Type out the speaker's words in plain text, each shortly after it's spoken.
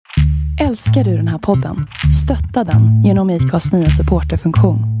Älskar du den här podden? Stötta den genom IKAs nya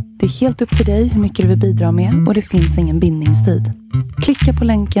supporterfunktion. Det är helt upp till dig hur mycket du vill bidra med och det finns ingen bindningstid. Klicka på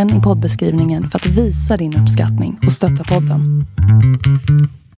länken i poddbeskrivningen för att visa din uppskattning och stötta podden.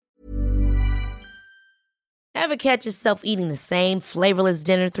 Ever catch yourself eating the same flavorless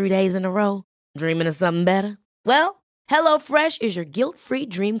dinner 3 days in a row? Dreaming of something better? Well, HelloFresh is your guilt-free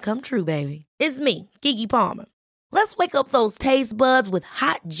dream come true, baby. It's me, Keke Palmer. Let's wake up those taste buds with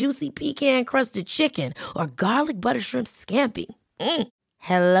hot, juicy pecan-crusted chicken or garlic butter shrimp scampi.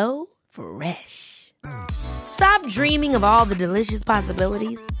 Hello Fresh. Stop dreaming of all the delicious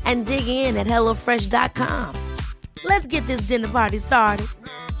possibilities and dig in at HelloFresh.com. Let's get this dinner party started.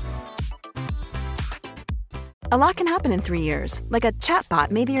 A lot can happen in 3 years, like a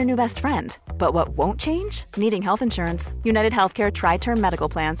chatbot may be your new best friend. But what won't change? Needing health insurance. United Healthcare Tri-Term Medical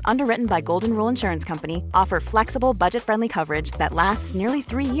Plans, underwritten by Golden Rule Insurance Company, offer flexible, budget-friendly coverage that lasts nearly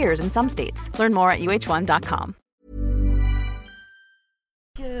 3 years in some states. Learn more at uh1.com.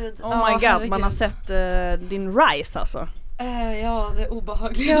 Gud. Oh my god, man har sett din Rise alltså. Ja, det är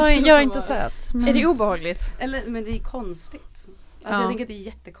obehagligt. Jag har inte sett. Är det obehagligt? Eller, men det är konstigt. Alltså jag tänker att det är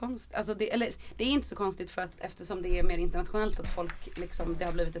jättekonstigt. Alltså det är inte så konstigt för att eftersom det är mer internationellt att folk liksom, det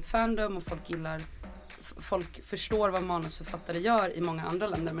har blivit ett fandom och folk förstår vad manusförfattare gör i många andra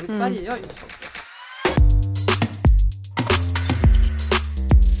länder, men i Sverige gör ju inte folk det.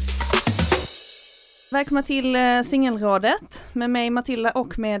 Välkomna till Singelrådet med mig Matilda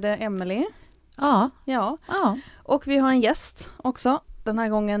och med Emily. Ja. Och vi har en gäst också. Den här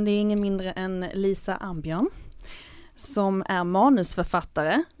gången det är ingen mindre än Lisa Ambjörn, som är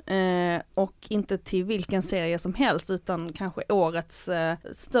manusförfattare och inte till vilken serie som helst utan kanske årets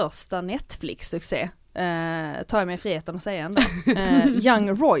största Netflix-succé. Tar jag mig friheten att säga ändå. Young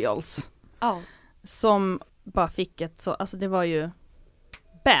Royals. Som bara fick ett så, alltså det var ju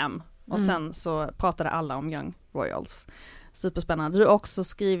bam! Och sen så pratade alla om Young Royals. Superspännande. Du har också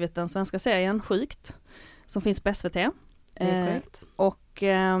skrivit den svenska serien Sjukt som finns på SVT. Det är korrekt. Och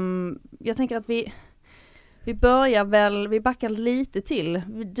jag tänker att vi backar lite till.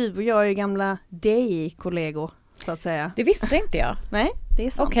 Du och jag är ju gamla DI-kollegor, så att säga. Det visste inte jag. Nej, det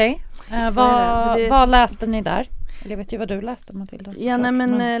är sant. Okej. Vad läste ni där? Jag vet ju vad du läste, Matilda. Ja, nej,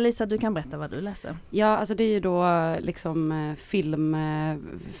 men Lisa, du kan berätta vad du läste. Ja, alltså det är ju då liksom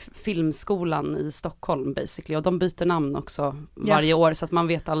filmskolan i Stockholm basically. Och de byter namn också varje år så att man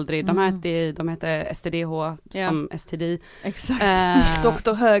vet aldrig. De heter STDH som STD. Exakt.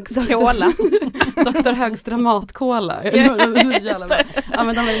 Dr. Högs Cola. Dr. Högs Dramatkola. Ja, men de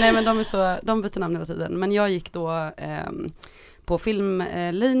byter namn hela tiden. Men jag gick då på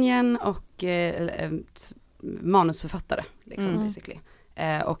filmlinjen och manusförfattare liksom, basically.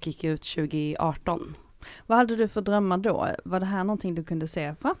 Och gick ut 2018. Vad hade du för drömmar då? Var det här någonting du kunde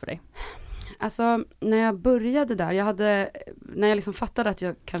se framför dig? Alltså när jag började där, när jag liksom fattade att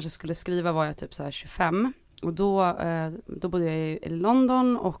jag kanske skulle skriva var jag typ så här 25. Och då bodde jag i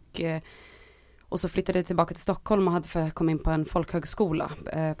London och så flyttade jag tillbaka till Stockholm och hade för att komma in på en folkhögskola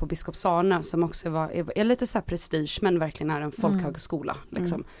på Biskopsarne som också är lite så här prestige men verkligen är en folkhögskola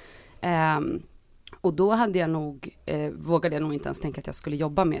liksom. Och då hade jag vågade jag nog inte ens tänka att jag skulle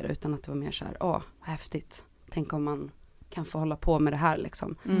jobba med det, utan att det var mer så här, vad häftigt. Tänk om man kan få hålla på med det här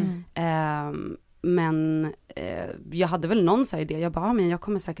liksom. Men jag hade väl någon så här idé. Jag bara, men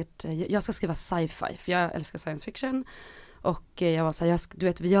jag ska skriva sci-fi, för jag älskar science fiction. Och jag var så här, du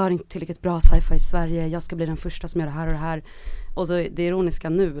vet, vi gör inte tillräckligt bra sci-fi i Sverige. Jag ska bli den första som gör det här och det här. Och så, det ironiska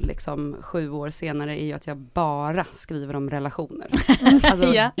nu, liksom 7 år senare, är ju att jag bara skriver om relationer.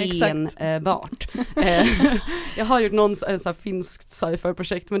 Alltså enbart. Jag har gjort en så här finskt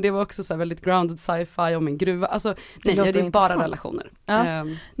sci-fi-projekt, men det var också så här väldigt grounded sci-fi om en gruva. Alltså, det är bara relationer. Ja.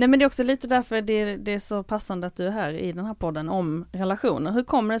 Nej, men det är också lite därför det är så passande att du är här i den här podden om relationer. Hur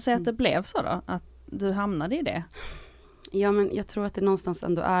kommer det sig att det blev så då? Att du hamnade i det? Ja, men jag tror att det någonstans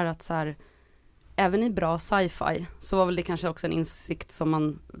ändå är att så här, även i bra sci-fi så var väl det kanske också en insikt som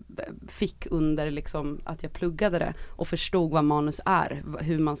man fick under liksom att jag pluggade det och förstod vad manus är,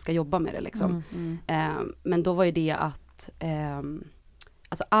 hur man ska jobba med det liksom. Men då var ju det att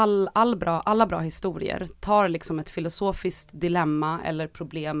alltså alla bra historier tar liksom ett filosofiskt dilemma eller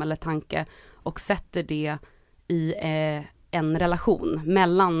problem eller tanke och sätter det i en relation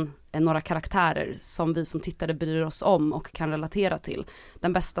mellan några karaktärer som vi som tittare bryr oss om och kan relatera till.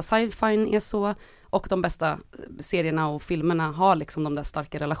 Den bästa sci-fi är så, Och de bästa serierna och filmerna har liksom de där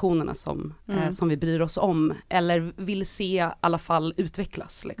starka relationerna som vi bryr oss om. Eller vill se i alla fall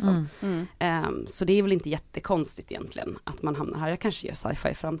utvecklas. Liksom. Så det är väl inte jättekonstigt egentligen att man hamnar här. Jag kanske gör sci-fi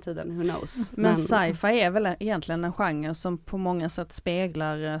i framtiden, who knows. Men sci-fi är väl egentligen en genre som på många sätt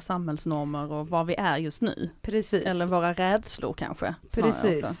speglar samhällsnormer och vad vi är just nu. Precis. Eller våra rädslor kanske.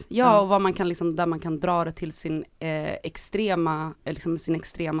 Precis. Ja, och vad man kan liksom, där man kan dra det till sin sin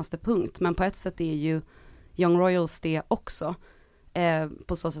extremaste punkt. Men på ett sätt är ju Young Royals det också.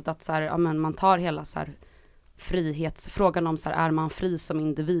 På så sätt att så här, man tar hela så här frihetsfrågan om så här, är man fri som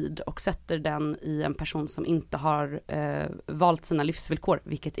individ och sätter den i en person som inte har valt sina livsvillkor,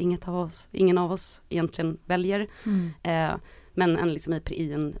 vilket ingen av oss egentligen väljer. Men liksom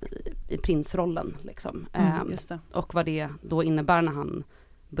i prinsrollen liksom. Just det. Och vad det då innebär när han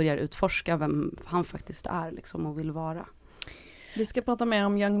börjar utforska vem han faktiskt är liksom, och vill vara. Vi ska prata mer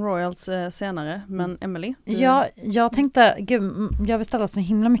om Young Royals senare, men Emily? Ja, jag tänkte, jag vill ställa så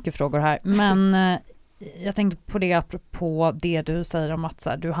himla mycket frågor här, men jag tänkte på det apropå det du säger om att så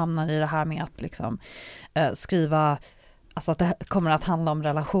här, du hamnar i det här med att liksom, skriva, alltså att det kommer att handla om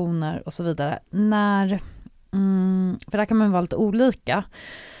relationer och så vidare. För där kan man vara lite olika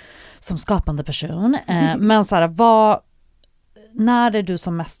som skapande person, men så här, när är du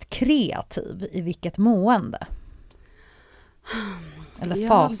som mest kreativ, i vilket mående? Eller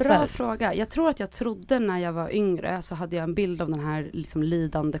faser? Bra fråga. Jag tror att jag trodde när jag var yngre så hade jag en bild av den här liksom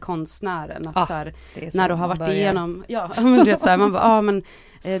lidande konstnären. Att så här, när du har varit igenom... Ja, men du vet så här, man bara,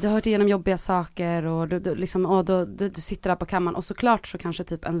 du har varit igenom jobbiga saker och du sitter där på kammaren. Och såklart så kanske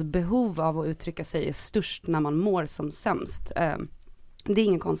typ ens behov av att uttrycka sig är störst när man mår som sämst. Det är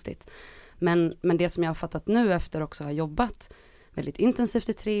inget konstigt. Men det som jag har fattat nu efter också har jobbat väldigt intensivt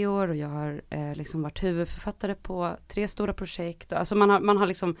i 3 år och jag har liksom varit huvudförfattare på 3 stora projekt. Alltså man har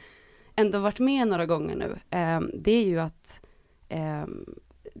liksom ändå varit med några gånger nu. Det är ju att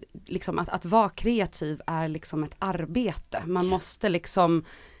liksom att vara kreativ är liksom ett arbete. Man måste liksom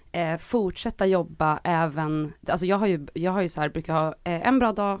fortsätta jobba även, alltså jag har ju så här, brukar ha en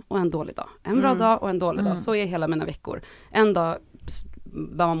bra dag och en dålig dag. En bra dag och en dålig dag. Så är hela mina veckor. En dag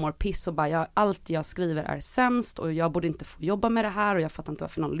där man mår piss och bara allt jag skriver är sämst och jag borde inte få jobba med det här och jag fattar inte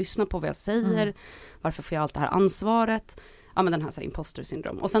varför någon lyssnar på vad jag säger. Varför får jag allt det här ansvaret? Ja, men den här, så här imposter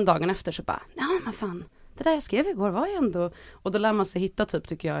syndrom. Och sen dagen efter så bara, men fan, det där jag skrev igår var ju ändå... Och då lär man sig hitta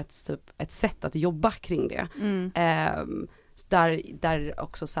tycker jag ett sätt att jobba kring det. Där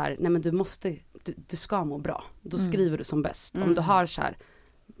också så här, nej men du ska må bra. Då skriver du som bäst. Om du har så här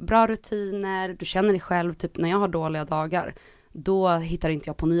bra rutiner, du känner dig själv, typ när jag har dåliga dagar, då hittar inte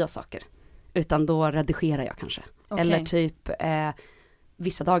jag på nya saker. Utan då redigerar jag kanske. Okay. Eller typ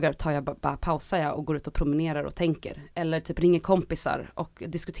vissa dagar tar jag bara pausar jag och går ut och promenerar och tänker. Eller typ ringer kompisar och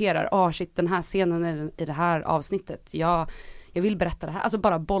diskuterar. Shit, den här scenen i det här avsnittet. Jag vill berätta det här. Alltså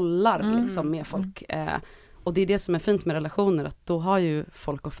bara bollar liksom med folk. Och det är det som är fint med relationer. Att då har ju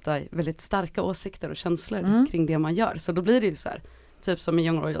folk ofta väldigt starka åsikter och känslor kring det man gör. Så då blir det ju så här. Typ som i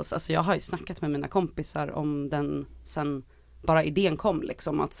Young Royals. Alltså jag har ju snackat med mina kompisar om den sen bara idén kom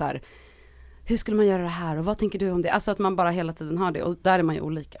liksom. Att så här, hur skulle man göra det här och vad tänker du om det? Alltså att man bara hela tiden har det och där är man ju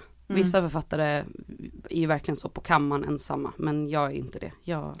olika. Vissa författare är ju verkligen så på kammaren ensamma, men jag är inte det.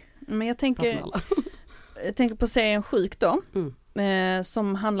 Men jag tänker på serien Sjuk då,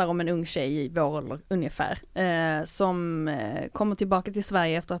 som handlar om en ung tjej i vår ålder ungefär, som kommer tillbaka till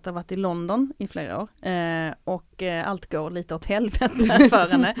Sverige efter att ha varit i London i flera år och allt går lite åt helvete för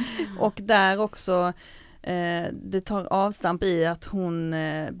henne och där också det tar avstamp i att hon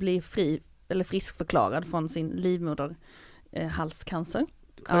blir friskförklarad från sin livmoderhalscancer.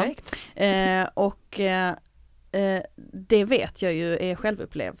 Korrekt. Ja. Och det vet jag ju är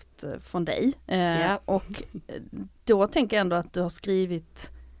självupplevt från dig. Och då tänker jag ändå att du har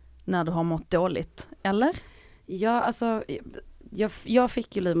skrivit när du har mått dåligt, eller? Ja, alltså jag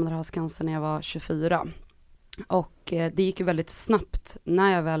fick ju livmoderhalscancer när jag var 24. Och det gick ju väldigt snabbt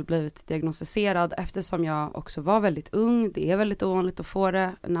när jag väl blivit diagnostiserad, eftersom jag också var väldigt ung. Det är väldigt ovanligt att få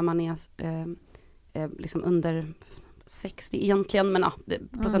det när man är liksom under 60 egentligen, men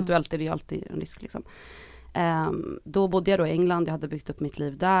procentuellt är det ju alltid en risk liksom. Då bodde jag då i England, jag hade byggt upp mitt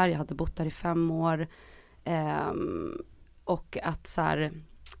liv där, jag hade bott där i 5 år och att så här,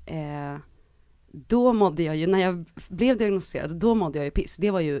 då mådde jag ju, när jag blev diagnostiserad, då mådde jag ju piss.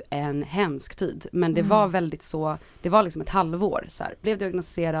 Det var ju en hemsk tid, men det var väldigt så, det var liksom ett halvår så här. Blev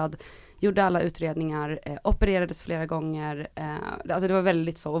diagnostiserad, gjorde alla utredningar, opererades flera gånger, alltså det var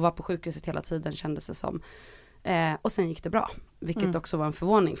väldigt så, och var på sjukhuset hela tiden kändes det som. Och sen gick det bra, vilket också var en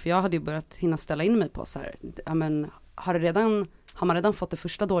förvåning, för jag hade ju börjat hinna ställa in mig på så här, ja men har man redan fått det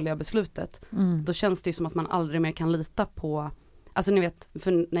första dåliga beslutet, då känns det ju som att man aldrig mer kan lita på, alltså ni vet,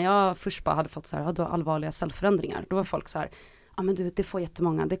 för när jag först bara hade fått så här, då allvarliga cellförändringar, då var folk så här, men du, det får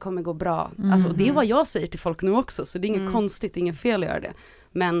jättemånga, det kommer gå bra. Alltså, och det är vad jag säger till folk nu också, så det är inget konstigt, inget fel att göra det.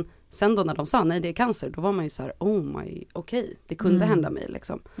 Men sen då när de sa, nej det är cancer, då var man ju så här, okej, det kunde hända mig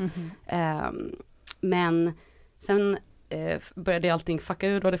liksom. Men sen började allting fucka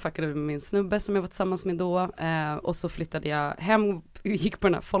ur, och det fuckade ur med min snubbe som jag var tillsammans med då. Och så flyttade jag hem, gick på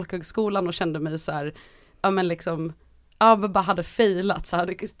den här folkhögskolan och kände mig så här, bara hade failat, så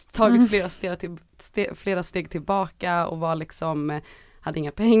hade tagit flera steg tillbaka och var liksom, hade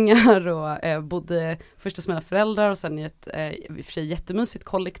inga pengar och bodde först hos mina föräldrar och sen i ett i och för sig jättemysigt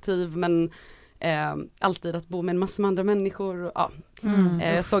kollektiv, men alltid att bo med en massa andra människor och,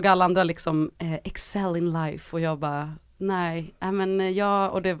 jag såg alla andra liksom excel in life och jag bara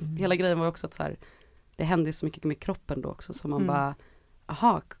hela grejen var också att så här, det hände så mycket med kroppen då också, så man bara,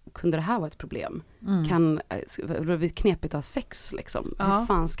 kunde det här vara ett problem? Det blir knepigt att ha sex liksom. Hur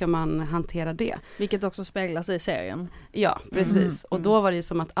fan ska man hantera det? Vilket också speglas i serien. Ja, precis. Och då var det ju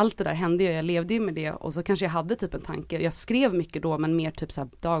som att allt det där hände och jag levde ju med det, och så kanske jag hade typ en tanke. Jag skrev mycket då, men mer typ så här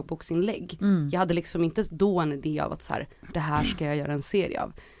dagboksinlägg. Jag hade liksom inte då en idé av att så här, det här ska jag göra en serie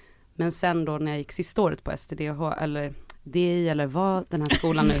av. Men sen då när jag gick sista året på STDH, eller DI eller vad den här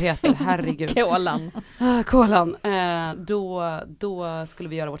skolan nu heter, herregud. Kolan. Då skulle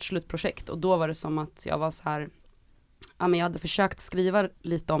vi göra vårt slutprojekt, och då var det som att jag var så här, men jag hade försökt skriva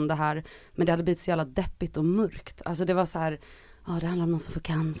lite om det här, men det hade blivit så jävla deppigt och mörkt. Alltså det var så här, det handlar om någon som får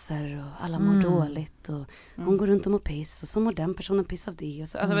cancer och alla mår dåligt och hon går runt och mår piss och så mår den personen piss av det och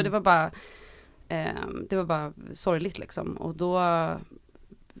så. Alltså det var bara sorgligt liksom, och då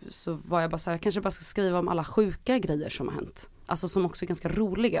så var jag bara så här, jag kanske bara ska skriva om alla sjuka grejer som har hänt. Alltså som också är ganska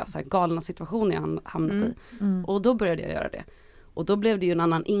roliga, så här galna situationer jag hamnat i. Och då började jag göra det. Och då blev det ju en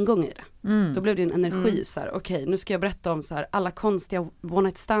annan ingång i det. Då blev det en energi så här, okej, nu ska jag berätta om så här alla konstiga one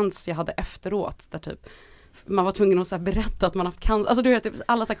night stands jag hade efteråt, där typ man var tvungen att så här berätta att man haft cancer. Alltså du vet,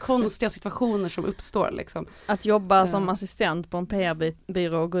 alla så här konstiga situationer som uppstår liksom. Att jobba som assistent på en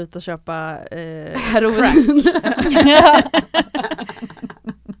PR-byrå och gå ut och köpa heroin.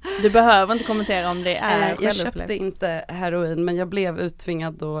 Du behöver inte kommentera om det är jag köpte inte heroin, men jag blev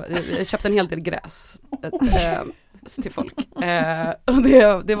uttvingad och jag köpte en hel del gräs till folk. Och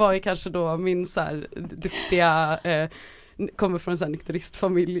det var ju kanske då min så här duktiga kommer från en sån här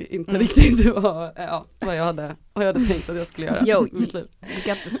nykteristfamilj, inte riktigt vad jag hade tänkt att jag skulle göra. You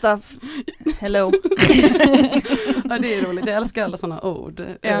got the stuff. Hello. Ja, det är roligt. Jag älskar alla sådana ord.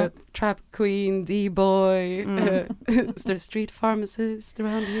 Trap queen, D-boy, street pharmacist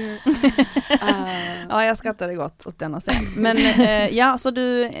around here. Ja, jag skrattade gott åt denna scen. Men så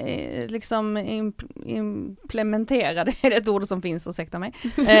du liksom implementerade, är det ett ord som finns, ursäkta mig.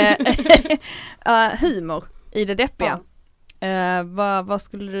 Humor i det deppiga. Vad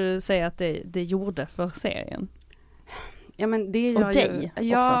skulle du säga att det gjorde för serien? Ja, men det och dig också.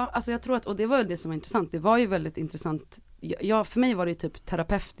 Ja, alltså jag tror att, och det var det som var intressant. Det var ju väldigt intressant. För mig var det ju typ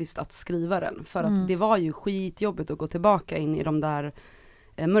terapeutiskt att skriva den. För att det var ju skitjobbigt att gå tillbaka in i de där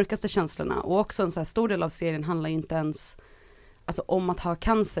mörkaste känslorna. Och också en så här stor del av serien handlar ju inte ens alltså om att ha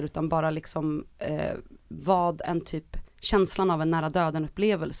cancer, utan bara liksom vad en typ känslan av en nära döden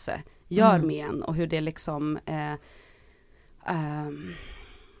upplevelse gör med en, och hur det liksom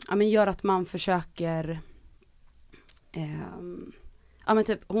men gör att man försöker men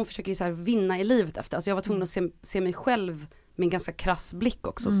typ, hon försöker ju så här vinna i livet efter. Alltså jag var tvungen att se mig själv med en ganska krass blick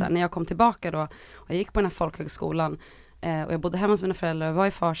också. Så här, när jag kom tillbaka då, och jag gick på den här folkhögskolan och jag bodde hemma hos mina föräldrar, jag var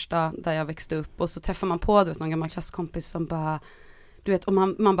i Farsta där jag växte upp, och så träffar man på någon gammal klasskompis som bara, du vet, och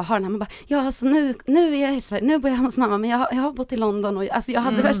man bara har den här, man bara, ja alltså nu är jag i Sverige, nu bor jag hemma hos mamma, men jag har bott i London och alltså jag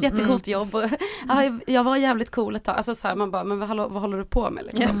hade värst jättecoolt jobb och jag var jävligt cool ett tag, alltså så här, man bara, men vad håller du på med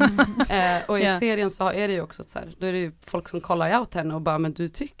liksom? Och i serien så är det ju också så här, då är det ju folk som kollar out henne och bara, men du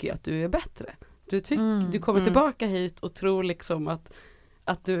tycker ju att du är bättre, du kommer tillbaka hit och tror liksom att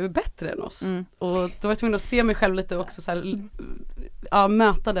du är bättre än oss. Och då var jag tvungen att se mig själv lite också så här,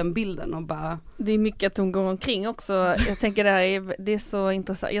 möta den bilden och bara... Det är mycket att hon går omkring också. Jag tänker det är så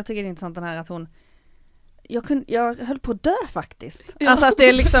intressant. Jag tycker det är intressant den här att hon... Jag höll på att dö faktiskt. Ja. Alltså att det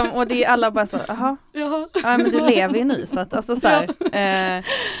är liksom, och det är alla bara så, ja men du lever ju nu, så att alltså så här,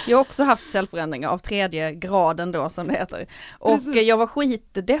 jag har också haft cellförändringar av 3:e graden då, som det heter. Och jag var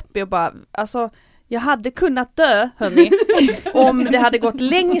skitdeppig och bara, alltså jag hade kunnat dö, hörni, om det hade gått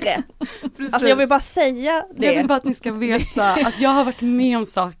längre. Precis. Alltså jag vill bara säga det. Jag vill bara att ni ska veta att jag har varit med om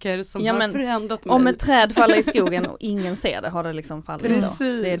saker som har förändrat mig. Om ett träd faller i skogen och ingen ser det, har det liksom fallit. Precis. Då.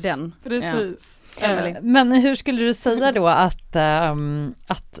 Det är den. Precis. Ja. Men hur skulle du säga då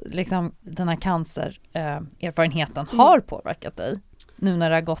att liksom den här cancererfarenheten har påverkat dig? Nu när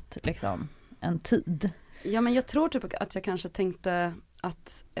det har gått liksom en tid. Ja, men jag tror typ att jag kanske tänkte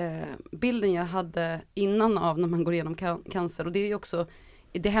att bilden jag hade innan av när man går igenom cancer, och det är ju också,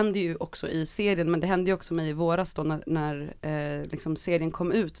 det hände ju också i serien, men det hände ju också mig i våras då när liksom serien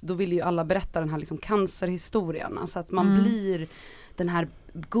kom ut, då ville ju alla berätta den här liksom cancerhistorien, alltså att man blir den här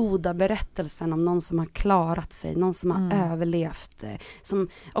goda berättelsen om någon som har klarat sig, någon som har överlevt, som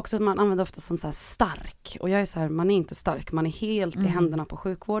också man använder ofta som så här stark, och jag är så här, man är inte stark, man är helt i händerna på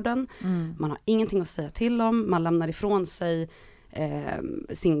sjukvården, man har ingenting att säga till om, man lämnar ifrån sig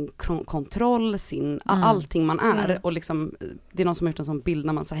sin kontroll, allting man är, och liksom, det är någon som har gjort en sån bild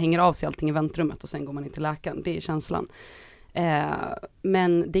när man så hänger av sig allting i väntrummet och sen går man in till läkaren, det är känslan.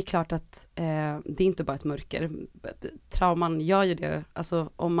 Men det är klart att det är inte bara ett mörker. Trauman gör ju det, alltså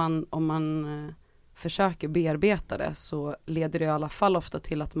om man försöker bearbeta det, så leder det i alla fall ofta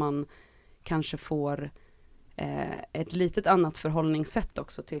till att man kanske får ett litet annat förhållningssätt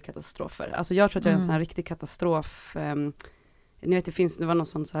också till katastrofer. Alltså jag tror att jag är en sån här riktig katastrof. Ni vet, det var någon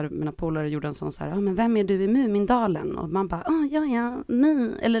sån så här, mina polare gjorde en sån så här, men vem är du i Mumindalen? Och man bara, ja,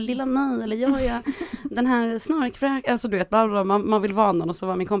 ni, eller lilla ni, eller jag den här snarkfrök, alltså du vet, bla bla, man vill vara någon, och så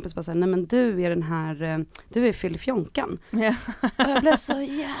var min kompis bara så här, nej men du är den här, du är Filifjonkan. Yeah. Och jag blev så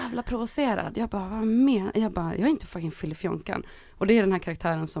jävla provocerad. Jag bara, vad menar? Jag är inte fucking Filifjonkan. Och det är den här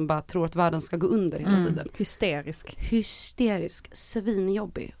karaktären som bara tror att världen ska gå under hela tiden. Hysterisk,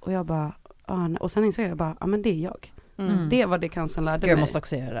 svinjobbig. Och jag bara, och sen insåg jag bara, men det är jag. Det var det cancern lärde mig. Jag måste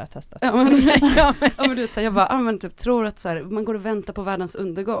också göra det här testet. Men du vet, så här, jag bara, men typ tror att så här, man går och väntar på världens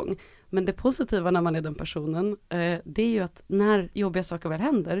undergång. Men det positiva när man är den personen, det är ju att när jobbiga saker väl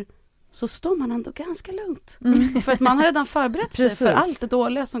händer, så står man ändå ganska lugnt. För att man har redan förberett sig för allt det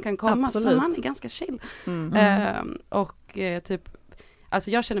dåliga som kan komma. Absolut. Så man är ganska chill. Typ,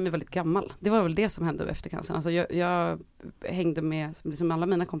 alltså jag känner mig väldigt gammal. Det var väl det som hände efter cancern. Alltså jag hängde med, liksom alla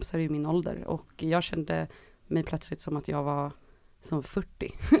mina kompisar i min ålder, och jag kände mig plötsligt som att jag var som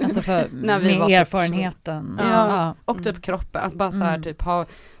 40. Alltså för när vi med erfarenheten. Och typ kroppen. Alltså bara så här, typ ha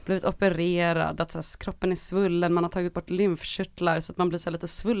blivit opererad, att så här, kroppen är svullen, man har tagit bort lymfkörtlar så att man blir så här, lite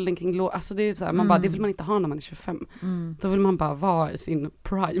svullen kring alltså det är så här, man bara, det vill man inte ha när man är 25. Då vill man bara vara i sin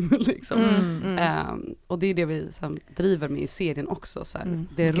prime liksom. Och det är det vi så här, driver med i serien också så här.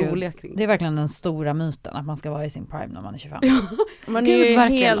 Det är roliga kring det är verkligen den stora myten att man ska vara i sin prime när man är 25. Man är ju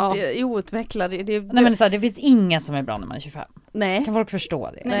helt outvecklad. Nej, men så här, det finns inget som är bra när man är 25. Nej. Kan folk förstå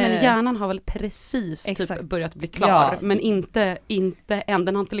det? Nej, men hjärnan har väl precis typ börjat bli klar, men inte än.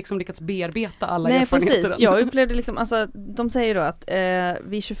 Den har inte liksom lyckats bearbeta alla erfarenheter. Precis. Jag upplevde liksom, alltså de säger då att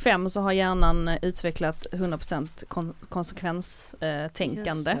vid 25 så har hjärnan utvecklat 100%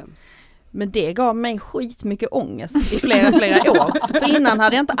 konsekvenstänkande. Men det gav mig skitmycket ångest i flera år. För innan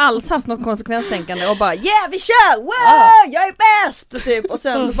hade jag inte alls haft något konsekvenstänkande och bara, vi kör! Wow, jag är bäst! Typ. Och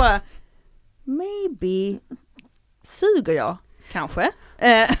sen så bara, maybe suger jag kanske.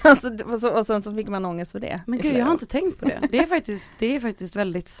 Och sen så fick man ångest för det. Men gud, jag har inte tänkt på det. Det är faktiskt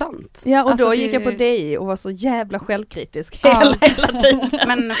väldigt sant. Ja, och alltså då gick jag på dig och var så jävla självkritisk hela tiden.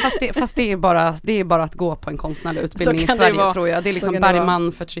 Men fast det är bara att gå på en konstnärlig utbildning i Sverige, tror jag. Det är liksom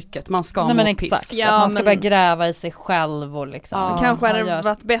Bergman-förtrycket. Man ska må pisk. Ja, man ska börja gräva i sig själv och liksom. Kanske hade det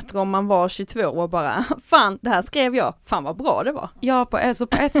varit bättre om man var 22 och bara, fan, det här skrev jag. Fan vad bra det var. Ja, på ett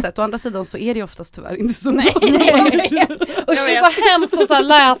sätt. Å andra sidan så är det oftast tyvärr inte så bra. Usch, det är så hemskt att så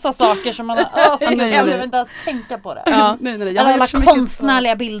läsa saker som man jag vill inte ens tänka på det. Ja. Nej, alla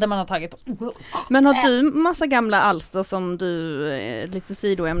konstnärliga bilder man har tagit på. Men har du massa gamla alster som du, lite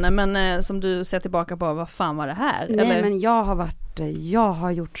sidoämne, men som du ser tillbaka på, vad fan var det här? Nej, eller? Men jag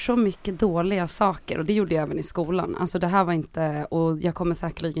har gjort så mycket dåliga saker, och det gjorde jag även i skolan. Alltså det här var inte, och jag kommer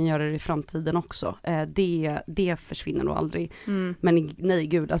säkerligen göra det i framtiden också. Det försvinner nog aldrig. Men nej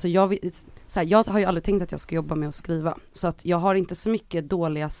gud, alltså jag har ju aldrig tänkt att jag ska jobba med att skriva. Så att jag har inte så mycket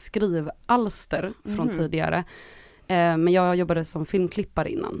dåliga skrivalster från tidigare. Men jag jobbade som filmklippare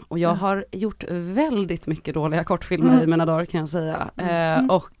innan. Och jag har gjort väldigt mycket dåliga kortfilmer i mina dagar, kan jag säga.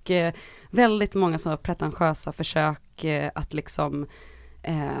 Och väldigt många så pretentiösa försök att liksom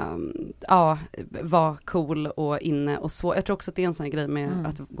vara cool och inne och så. Jag tror också att det är en sån här grej med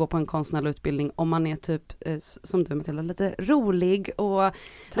att gå på en konstnärlig utbildning. Om man är typ, som du Matilda, lite rolig och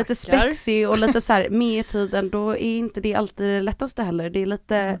lite spexig och lite så här med i tiden, då är inte det alltid det lättaste heller. Det är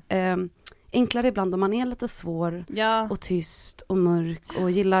lite enklare ibland om man är lite svår och tyst och mörk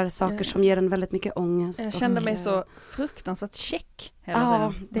och gillar saker som ger en väldigt mycket ångest. Jag kände mig så fruktansvärt check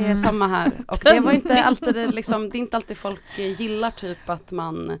hela tiden. Det är samma här. Och det var inte alltid det är inte alltid folk gillar typ att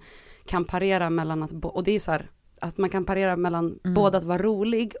man kan parera mellan och det är så här, att man kan parera mellan både att vara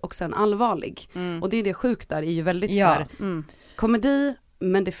rolig och sen allvarlig. Och det är det sjukt där, är ju väldigt så här komedi.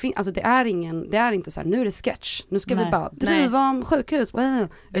 Men det är inte så här, nu är det sketch. Nu ska vi bara driva om sjukhus. Det är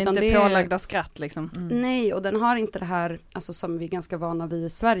utan inte pålagda skratt liksom. Nej, och den har inte det här alltså, som vi är ganska vana vid i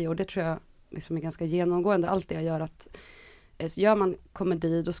Sverige. Och det tror jag liksom är ganska genomgående. Allt det jag gör att gör man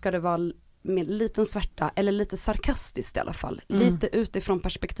komedi, då ska det vara med liten svärta eller lite sarkastiskt i alla fall. Lite utifrån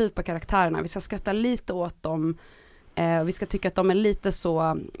perspektiv på karaktärerna. Vi ska skratta lite åt dem. Vi ska tycka att de är lite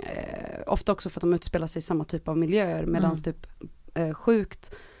så ofta också för att de utspelar sig i samma typ av miljöer. Medan typ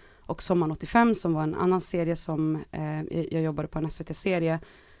Sjukt och Sommaren 85 som var en annan serie som jag jobbade på, en SVT-serie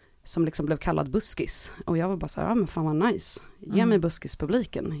som liksom blev kallad buskis. Och jag var bara så här, men fan vad nice. Ge mig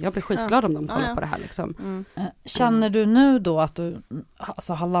buskis-publiken. Jag blir skitglad om de kollar på det här liksom. Känner du nu då att du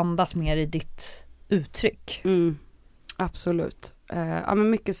alltså, har landat mer i ditt uttryck? Absolut. Men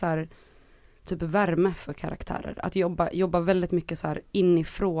mycket så här typ värme för karaktärer. Att jobba väldigt mycket så här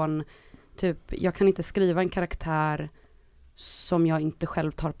inifrån. Typ, jag kan inte skriva en karaktär som jag inte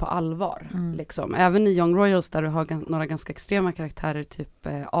själv tar på allvar. Liksom. Även i Young Royals där du har några ganska extrema karaktärer, typ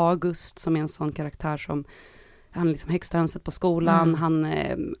August som är en sån karaktär som han är liksom högsta hönset på skolan. Han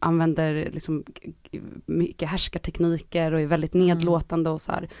använder liksom mycket härskartekniker och är väldigt nedlåtande och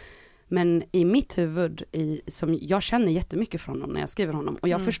så här. Men i mitt huvud, som jag känner jättemycket från honom när jag skriver honom, och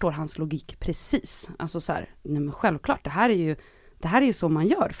jag förstår hans logik precis. Alltså så här, nej men självklart, det här är ju så man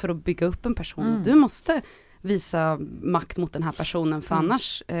gör för att bygga upp en person. Du måste visa makt mot den här personen, för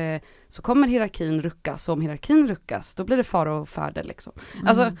annars så kommer hierarkin ruckas, och om hierarkin ruckas då blir det fara och färde liksom.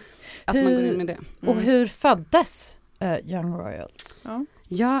 Alltså att man går in i det. Och hur föddes Young Royals?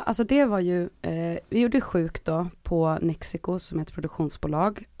 Ja, alltså det var ju vi gjorde Sjukt då på Nexico som är ett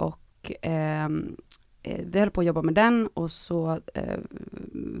produktionsbolag, och vi höll på att jobba med den, och så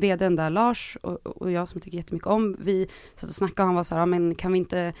vdn där, Lars och jag som tycker jättemycket om, vi satt och snackade och han var så här, men kan vi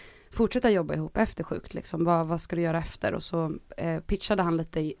inte fortsätta jobba ihop efter Sjukt liksom, vad ska du göra efter? Och så pitchade han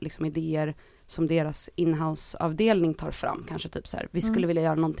lite liksom idéer som deras inhouse-avdelning tar fram, kanske typ så här, vi skulle vilja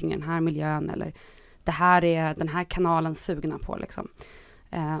göra någonting i den här miljön, eller det här är den här kanalen sugna på liksom.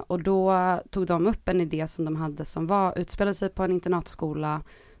 Och då tog de upp en idé som de hade som utspelade sig på en internatskola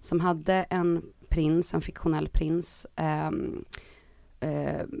som hade en fiktionell prins,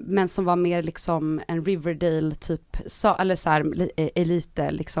 men som var mer liksom en Riverdale typ, eller så här,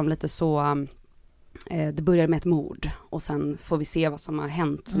 lite liksom lite så, det börjar med ett mord och sen får vi se vad som har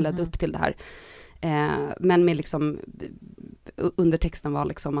hänt som ledde upp till det här, men med liksom undertexten var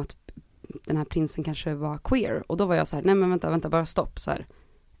liksom att den här prinsen kanske var queer, och då var jag så här, nej men vänta bara stopp, så här,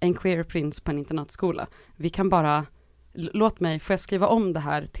 en queer prins på en internatskola, vi kan bara får jag skriva om det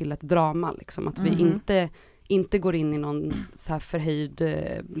här till ett drama liksom, att vi inte går in i någon så här förhöjd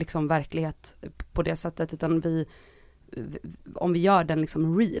liksom verklighet på det sättet, utan om vi gör den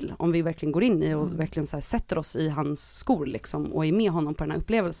liksom real, om vi verkligen går in i och verkligen så här sätter oss i hans skor liksom, och är med honom på den här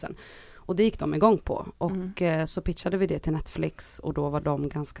upplevelsen. Och det gick de igång på, och så pitchade vi det till Netflix, och då var de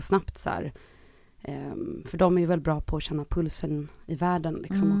ganska snabbt så här, för de är ju väl bra på att känna pulsen i världen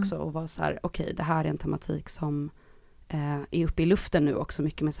liksom också, och vara så här, okej, det här är en tematik som är uppe i luften nu också,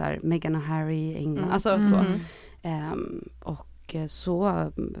 mycket med så här Meghan och Harry, England, alltså så. Och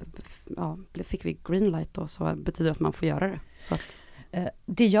så fick vi greenlight då, så betyder att man får göra det. Så att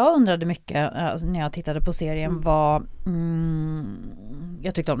det jag undrade mycket när jag tittade på serien var,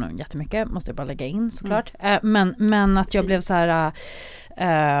 jag tyckte om den jättemycket, måste jag bara lägga in såklart, men att jag blev så här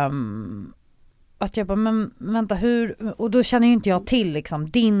att jag bara, men vänta, hur, och då känner ju inte jag till liksom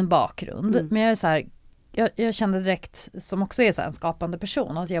din bakgrund, men jag är så här, jag kände direkt, som också är så här en skapande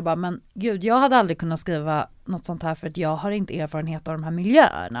person, att jag bara, men gud, jag hade aldrig kunnat skriva något sånt här, för att jag har inte erfarenhet av de här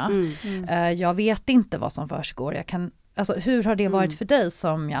miljöerna. Jag vet inte vad som försiggår. Alltså, hur har det varit för dig,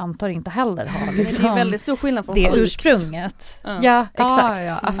 som jag antar inte heller har liksom, det är väldigt stor skillnad från det ursprunget. Ja, exakt.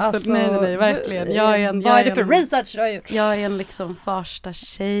 Ja, absolut. Alltså, nej, verkligen. Vad är det för research du har gjort? Jag är en liksom första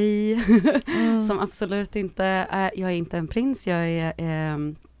tjej som absolut inte jag är inte en prins. Jag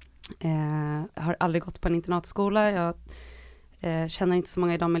har aldrig gått på en internatskola. Jag känner inte så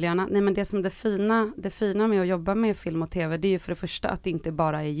många i de miljöerna. Nej, men det som det fina med att jobba med film och tv, det är ju för det första att det inte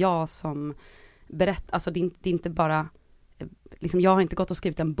bara är jag som berättar. Alltså det är inte bara liksom, jag har inte gått och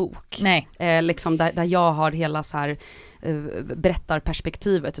skrivit en bok. Nej. Liksom där jag har hela så här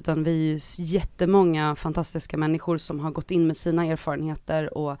berättarperspektivet, utan vi är ju jättemånga fantastiska människor som har gått in med sina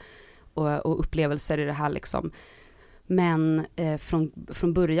erfarenheter och och upplevelser i det här liksom. Men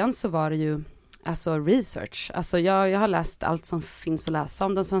från början så var det ju alltså research. Alltså jag har läst allt som finns att läsa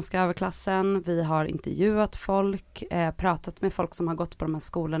om den svenska överklassen. Vi har intervjuat folk, pratat med folk som har gått på de här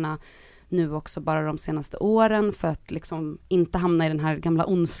skolorna nu också bara de senaste åren för att liksom inte hamna i den här gamla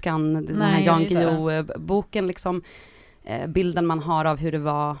ondskan, den här Jan Guillou-boken liksom. Bilden man har av hur det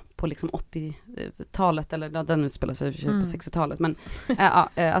var på liksom 80-talet, eller den utspelar sig på 60-talet, men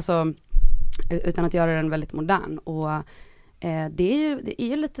alltså utan att göra den väldigt modern. Och det är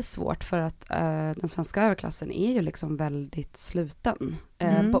ju lite svårt för att den svenska överklassen är ju liksom väldigt sluten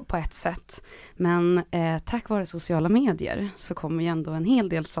på ett sätt. Men tack vare sociala medier så kommer ju ändå en hel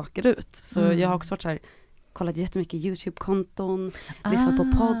del saker ut. Så jag har också varit så här, kollat jättemycket YouTube-konton, lyssnat på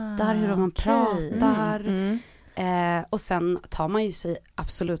poddar, hur man pratar. Och sen tar man ju sig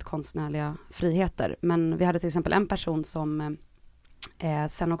absolut konstnärliga friheter. Men vi hade till exempel en person som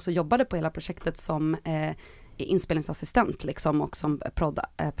sen också jobbade på hela projektet som inspelningsassistent liksom, och som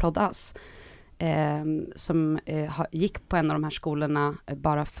proddas. Som gick på en av de här skolorna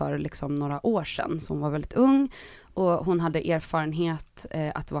bara för liksom några år sedan. Så hon var väldigt ung och hon hade erfarenhet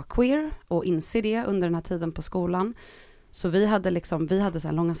att vara queer och inse det under den här tiden på skolan. Så vi hade så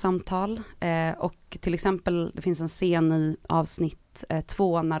här långa samtal och till exempel det finns en scen i avsnitt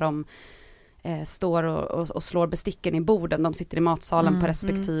 2 när de står och slår besticken i borden. De sitter i matsalen på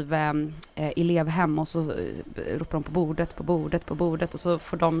respektive elevhem och så ropar de på bordet och så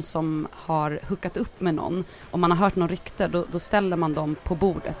får de som har hookat upp med någon, om man har hört någon rykte, då ställer man dem på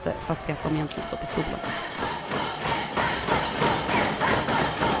bordet fast att de egentligen står på stolen.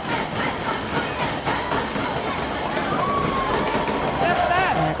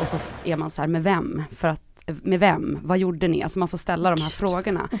 Och så är man så här, med vem? Vad gjorde ni? Alltså man får ställa de här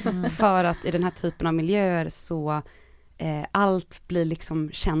frågorna. För att i den här typen av miljöer så allt blir liksom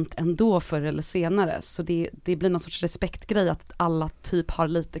känt ändå förr eller senare. Så det blir någon sorts respektgrej att alla typ har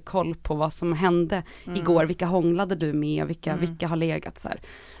lite koll på vad som hände igår. Vilka hånglade du med? Vilka har legat så här.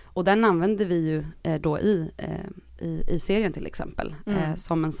 Och den använder vi ju då i serien till exempel.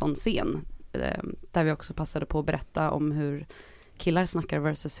 Som en sån scen. Där vi också passade på att berätta om hur killar snackar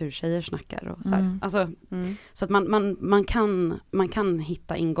versus hur tjejer snackar och så här. Alltså, så att man kan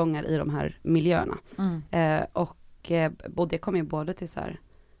hitta ingångar i de här miljöerna. Och det kommer ju både till så här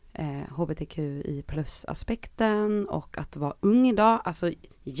HBTQI plus aspekten och att vara ung idag, alltså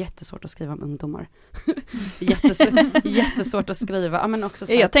jättesvårt att skriva om ungdomar. jättesvårt att skriva. Ja, men också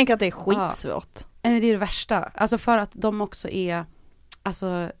så här, jag tänker att det är skitsvårt. Det är det värsta. Alltså för att de också är,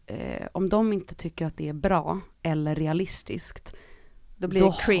 alltså om de inte tycker att det är bra eller realistiskt, då blir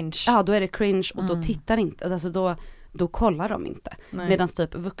det cringe. Ja, då är det cringe och då tittar inte, alltså då kollar de inte. Medan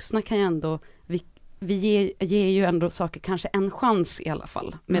typ vuxna kan ju ändå, vi ger ju ändå saker kanske en chans i alla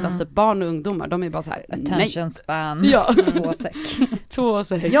fall. Medan typ barn och ungdomar, de är bara så här, attention span, 2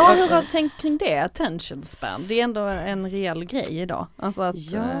 säck. Ja, hur har du tänkt kring det? Attention span, det är ändå en reell grej idag. Alltså att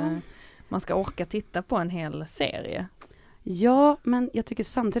man ska orka titta på en hel serie. Ja, men jag tycker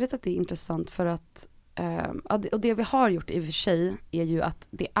samtidigt att det är intressant för att och det vi har gjort i och för sig är ju att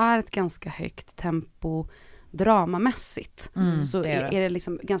det är ett ganska högt tempo dramamässigt. Så är det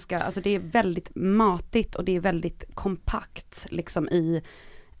liksom ganska, alltså det är väldigt matigt och det är väldigt kompakt liksom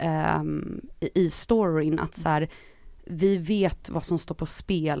i storyn, att så här, vi vet vad som står på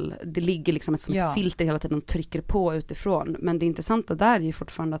spel. Det ligger liksom ett filter hela tiden och trycker på utifrån. Men det intressanta där är ju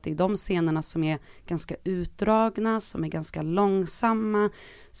fortfarande att det är de scenerna som är ganska utdragna, som är ganska långsamma,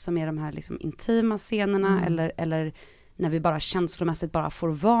 som är de här liksom intima scenerna eller när vi bara känslomässigt bara får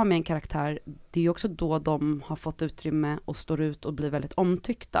vara med en karaktär. Det är ju också då de har fått utrymme och står ut och blir väldigt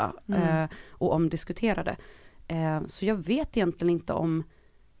omtyckta och omdiskuterade. Så jag vet egentligen inte om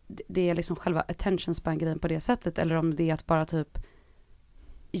det är liksom själva attention span-grejen på det sättet, eller om det är att bara typ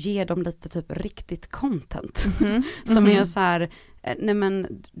ge dem lite typ riktigt content som är så här, nej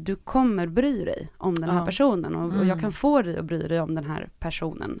men du kommer bry dig om den här personen och jag kan få dig att bry dig om den här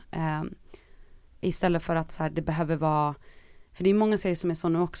personen istället för att så här, det behöver vara, för det är många serier som är så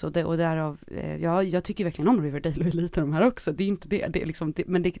nu också och därav, jag tycker verkligen om Riverdale och lite de här också, det är inte det är liksom,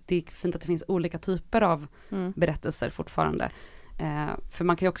 men det är fint att det finns olika typer av berättelser fortfarande. För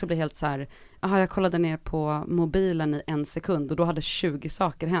man kan ju också bli helt så här, jag kollade ner på mobilen i 1 sekund och då hade 20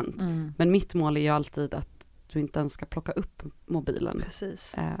 saker hänt. Men mitt mål är ju alltid att du inte ens ska plocka upp mobilen.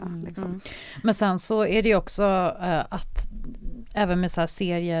 Precis. Liksom. Men sen så är det ju också att även med så här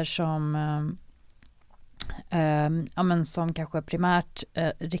serier som som kanske primärt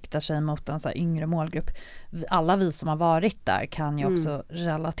riktar sig mot en så här yngre målgrupp. Alla vi som har varit där kan ju också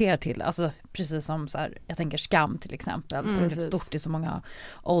relatera till, alltså precis som så här, jag tänker Skam till exempel, så är det stort i så många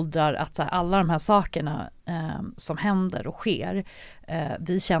åldrar, att så här, alla de här sakerna som händer och sker,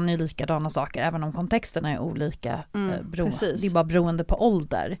 vi känner ju likadana saker även om kontexterna är olika, det är bara beroende på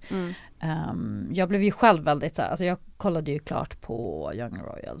ålder. Jag blev ju själv väldigt så här, alltså jag kollade ju klart på Young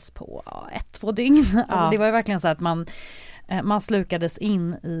Royals på 1-2 dygn. Alltså det var ju verkligen så att man slukades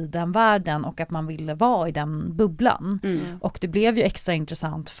in i den världen och att man ville vara i den bubblan. Och det blev ju extra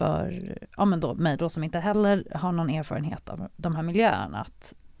intressant för mig då som inte heller har någon erfarenhet av de här miljöerna,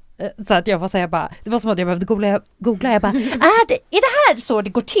 så att jag får säga bara, det var som att jag behövde googla, jag bara, är det här så det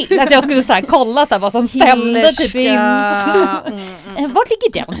går till? Att jag skulle så här, kolla så här, vad som stämde typ in. Var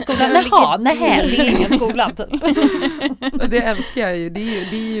ligger den skolan? Nej, det är ingen skola typ. Och det älskar jag ju. Det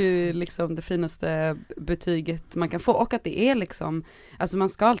är ju liksom det finaste betyget man kan få, och att det är liksom, alltså man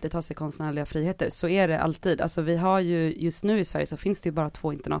ska alltid ta sig konstnärliga friheter, så är det alltid. Alltså vi har ju, just nu i Sverige så finns det ju bara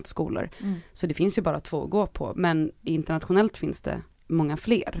 2 internatskolor, så det finns ju bara 2 att gå på, men internationellt finns det många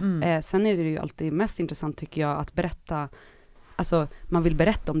fler. Sen är det ju alltid mest intressant tycker jag att berätta, alltså man vill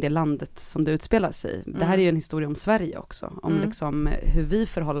berätta om det landet som det utspelar sig i. Det här är ju en historia om Sverige också, om liksom hur vi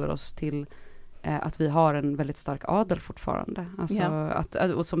förhåller oss till att vi har en väldigt stark adel fortfarande.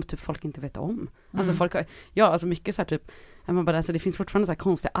 Alltså, och som typ folk inte vet om. Alltså folk har, alltså mycket så här typ, man bara, alltså det finns fortfarande så här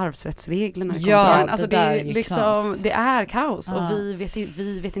konstiga arvsrättsregler. Alltså det är liksom, det är kaos och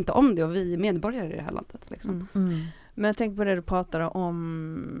vi vet inte om det, och vi är medborgare i det här landet liksom. Men jag tänker på det du pratade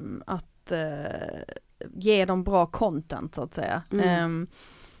om, att ge dem bra content så att säga.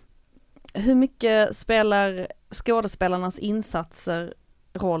 Hur mycket spelar skådespelarnas insatser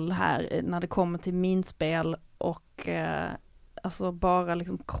roll här när det kommer till minspel och alltså bara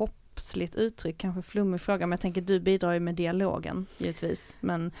liksom kroppsligt uttryck, kanske flummig fråga, men jag tänker du bidrar ju med dialogen givetvis.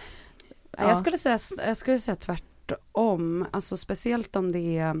 Men jag skulle säga tvärtom, alltså speciellt om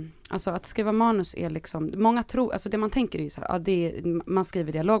det är, alltså att skriva manus är liksom, många tror, alltså det man tänker är ju så här, man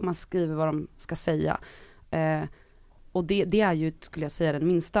skriver dialog, man skriver vad de ska säga, och det är ju, skulle jag säga, den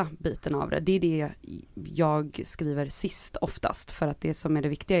minsta biten av det. Det är det jag skriver sist oftast, för att det som är det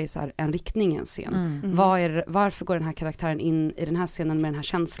viktiga är så här, en riktning i en scen. Varför går den här karaktären in i den här scenen med den här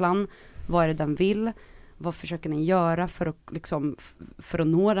känslan? Vad är det den vill? Vad försöker den göra för att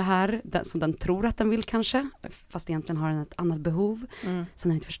nå det här som den tror att den vill kanske, fast egentligen har den ett annat behov som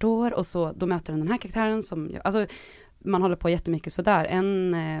den inte förstår, och så då möter den här karaktären som, alltså man håller på jättemycket sådär.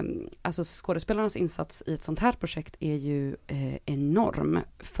 Alltså skådespelarnas insats i ett sånt här projekt är ju enorm,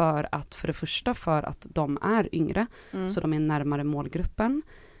 för det första för att de är yngre, så de är närmare målgruppen.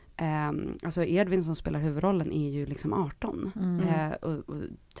 Alltså Edvin som spelar huvudrollen är ju liksom 18. Och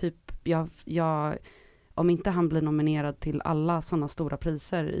typ jag om inte han blir nominerad till alla sådana stora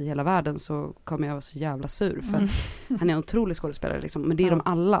priser i hela världen, så kommer jag vara så jävla sur, för att han är en otrolig skådespelare liksom, men det är de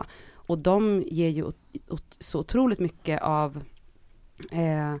alla. Och de ger ju så otroligt mycket av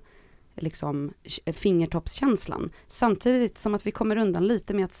liksom fingertoppskänslan. Samtidigt som att vi kommer undan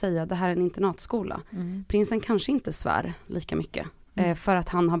lite med att säga att det här är en internatskola. Prinsen kanske inte svär lika mycket. För att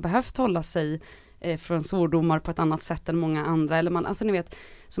han har behövt hålla sig från svordomar på ett annat sätt än många andra. Eller alltså ni vet,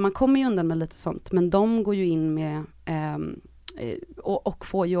 så man kommer ju undan med lite sånt. Men de går ju in med och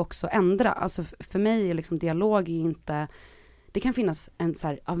får ju också ändra. Alltså för mig är liksom dialog är inte... Det kan finnas en så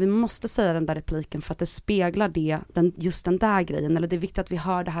här, vi måste säga den där repliken för att det speglar just den där grejen. Eller det är viktigt att vi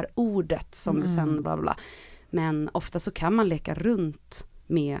hör det här ordet som sen bla bla. Men ofta så kan man leka runt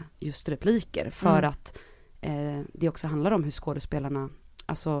med just repliker. För att det också handlar om hur skådespelarna,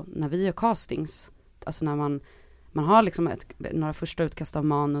 alltså när vi gör castings, alltså när man har liksom några första utkast av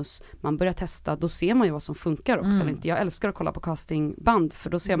manus, man börjar testa, då ser man ju vad som funkar också. Eller inte. Jag älskar att kolla på castingband, för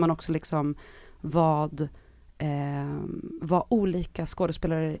då ser man också liksom vad olika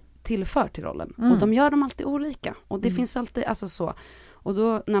skådespelare tillför till rollen. Och de gör dem alltid olika. Och det finns alltid, alltså så. Och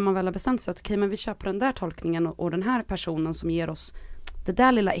då när man väl har bestämt sig att okej, men vi köper den där tolkningen och den här personen som ger oss det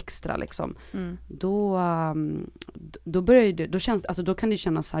där lilla extra liksom. Då börjar det, då känns, alltså då kan det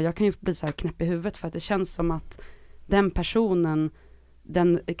kännas så här, jag kan ju bli så här knäpp i huvudet, för att det känns som att den personen,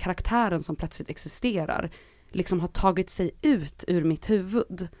 den karaktären som plötsligt existerar, liksom har tagit sig ut ur mitt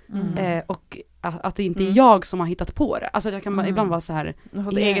huvud. Och att det inte är jag som har hittat på det. Alltså jag kan ibland vara så här...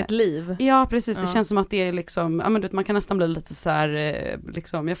 Ett eget liv. Ja, precis. Det känns som att det är liksom... Ja, men man kan nästan bli lite så här...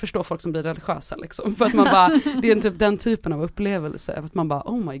 Liksom, jag förstår folk som blir religiösa liksom. För att man bara... Det är den typen av upplevelse. Att man bara,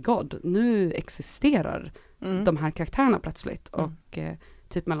 oh my god, nu existerar de här karaktärerna plötsligt. Och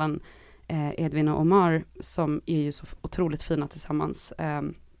typ mellan Edvin och Omar, som är ju så otroligt fina tillsammans.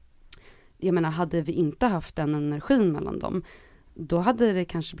 Jag menar, hade vi inte haft den energin mellan dem, då hade det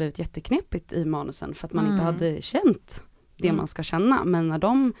kanske blivit jätteknepigt i manusen, för att man inte hade känt det man ska känna. Men när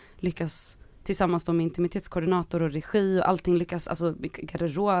de lyckas tillsammans då med intimitetskoordinator och regi och allting lyckas, alltså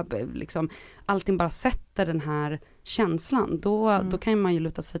garderob, liksom, allting bara sätter den här känslan, då kan man ju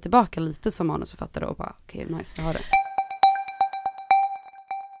luta sig tillbaka lite som manusförfattare och bara okej, nice, vi har det.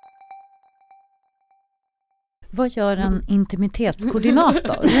 Vad gör en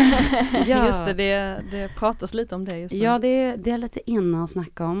intimitetskoordinator? Just det pratas lite om det just nu. Ja, det är lite inne att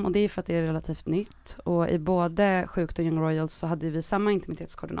snacka om, och det är för att det är relativt nytt. Och i både Sjukt och Young Royals så hade vi samma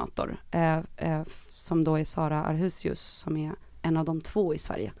intimitetskoordinator som då är Sara Arhusius, som är en av de 2 i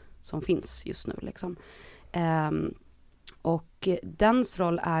Sverige som finns just nu. Liksom. Och dens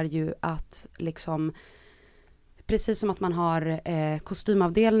roll är ju att liksom, precis som att man har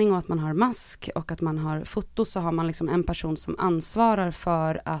kostymavdelning och att man har mask och att man har foto, så har man liksom en person som ansvarar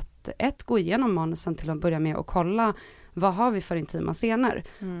för att gå igenom manusen till att börja med och kolla vad har vi för intima scener.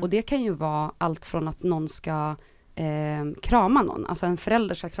 Och det kan ju vara allt från att någon ska krama någon, alltså en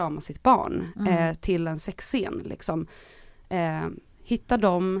förälder ska krama sitt barn till en sexscen. Liksom. Hittar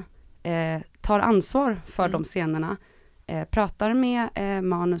dem, tar ansvar för de scenerna. Pratar med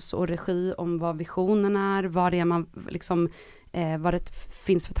manus och regi om vad visionen är, vad det är man liksom, vad det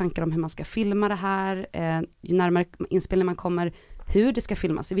finns för tankar om hur man ska filma det här, ju närmare inspelningen man kommer, hur det ska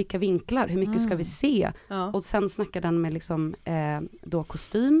filmas, i vilka vinklar, hur mycket ska vi se, och sen snackar den med liksom, då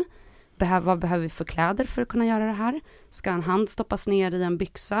kostym, vad behöver vi för kläder för att kunna göra det här, ska en hand stoppas ner i en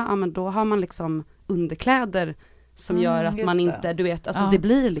byxa, ja men då har man liksom underkläder som gör att man inte, du vet, alltså det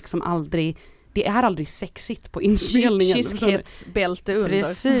blir liksom aldrig, det är aldrig sexigt på inspelningen. Kyskhetsbälte under.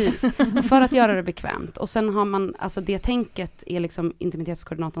 Precis, för att göra det bekvämt. Och sen har man, alltså det tänket är liksom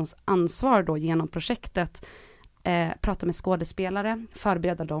intimitetskoordinatorns ansvar då genom projektet. Prata med skådespelare,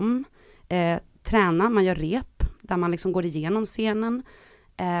 förbereda dem, träna, man gör rep där man liksom går igenom scenen.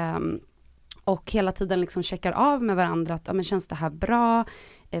 Och hela tiden liksom checkar av med varandra att, ja men känns det här bra?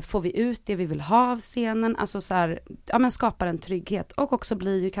 Får vi ut det vi vill ha av scenen? Alltså så här, ja men skapar en trygghet. Och också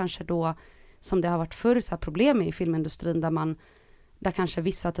blir ju kanske då, som det har varit förr, så här problem i filmindustrin där kanske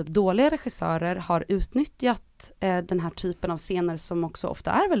vissa typ dåliga regissörer har utnyttjat den här typen av scener som också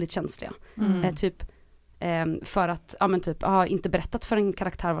ofta är väldigt känsliga. Typ för att inte berättat för en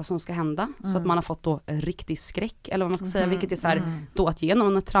karaktär vad som ska hända, så att man har fått då riktig skräck, eller vad man ska säga, vilket är så här, då att ge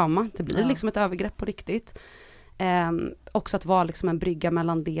någon ett trauma, det blir liksom ett övergrepp på riktigt. Också att vara liksom en brygga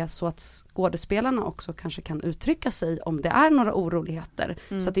mellan det, så att skådespelarna också kanske kan uttrycka sig om det är några oroligheter,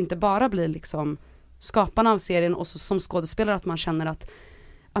 så att det inte bara blir liksom skaparna av serien och så, som skådespelare, att man känner att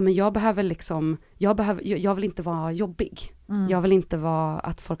ja, men jag vill inte vara jobbig. Jag vill inte vara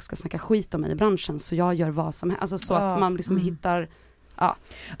att folk ska snacka skit om mig i branschen, så jag gör vad som helst. Alltså så att man liksom hittar... Ja.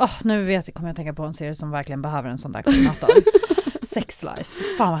 Nu kommer jag tänka på en serie som verkligen behöver en sån där koordinator. Sex Life.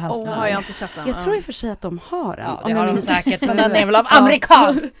 Fan vad hemskt. Har jag inte sett den. Jag tror i och för sig att de har en. Ja, det har de säkert, men den är väl av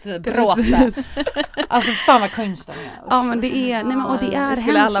amerikanskt bråte. Alltså fan vad cringe den är. Ja, men det är, nej men, och det är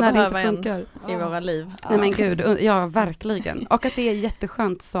hemskt när det inte funkar i våra liv. Nej men gud, ja verkligen. Och att det är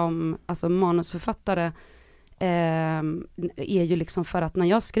jätteskönt som alltså manusförfattare är ju liksom, för att när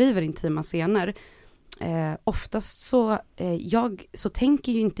jag skriver intima scener oftast så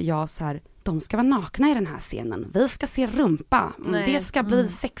tänker ju inte jag så här, de ska vara nakna i den här scenen, vi ska se rumpa, det ska bli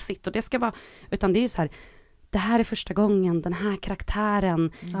sexigt och det ska vara, utan det är ju så här, det här är första gången den här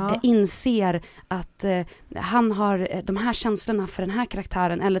karaktären inser att han har de här känslorna för den här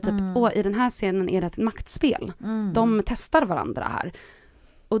karaktären, eller typ i den här scenen är det ett maktspel, de testar varandra här.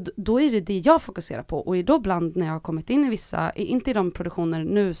 Och då är det jag fokuserar på. Och då ibland när jag har kommit in i vissa, inte i de produktioner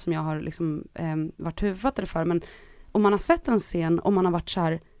nu som jag har liksom, varit huvudfattare för, men om man har sett en scen och man har varit så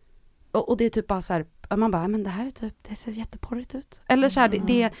här, och det är typ bara så här, man bara, men det här är typ, det ser jätteporrigt ut. Eller så här,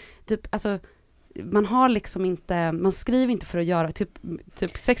 det är typ, alltså, man har liksom inte, man skriver inte för att göra, typ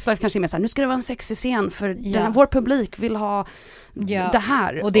Sex Life kanske är mer så här, nu ska det vara en sexig scen för vår publik vill ha det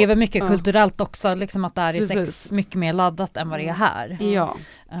här. Och det är väl mycket kulturellt också, liksom att det är sex mycket mer laddat än vad det är här. Ja,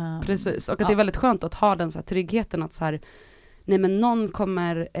 precis. Och att det är väldigt skönt att ha den så här tryggheten att så här, nej men någon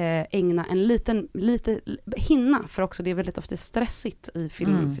kommer ägna en lite hinna, för också det är väldigt ofta stressigt i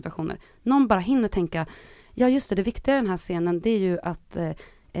filmsituationer. Någon bara hinner tänka, ja just det viktiga i den här scenen, det är ju att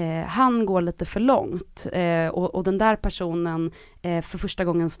han går lite för långt och den där personen för första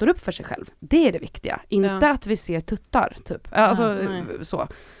gången står upp för sig själv. Det är det viktiga. Inte att vi ser tuttar typ. Alltså så.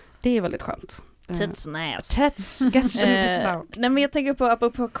 Det är väldigt skönt. Tits and ass. Tits, get some tits out. Nej, men jag tänker på,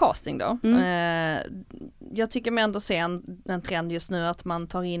 apropå casting då. Jag tycker mig ändå se en trend just nu att man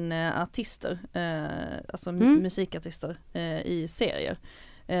tar in artister, alltså musikartister i serier.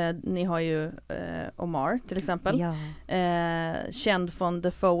 Ni har ju Omar till exempel. Ja. Känd från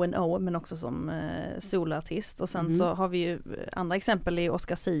The Foe and O, men också som soloartist. Och sen så har vi ju andra exempel i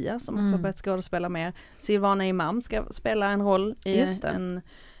Oscar Sia som också börjat skådespela mer. Silvana Imam ska spela en roll i en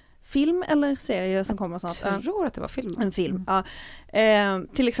film eller serie som kommer snart. Jag tror att det var film. En film, ja.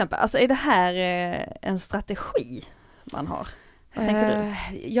 Till exempel, alltså är det här en strategi man har? Vad tänker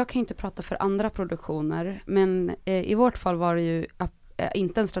du? Jag kan ju inte prata för andra produktioner, men i vårt fall var det ju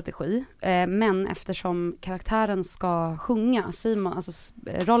inte en strategi, men eftersom karaktären ska sjunga, Simon, alltså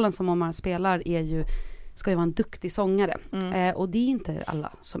rollen som Omar spelar ska ju vara en duktig sångare, och det är inte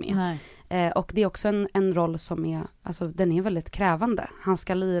alla som är. Nej. Och det är också en roll som är, alltså den är väldigt krävande. Han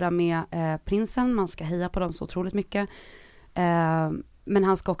ska lira med prinsen, man ska heja på dem så otroligt mycket, men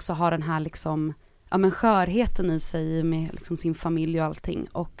han ska också ha den här liksom, ja men skörheten i sig med liksom sin familj och allting.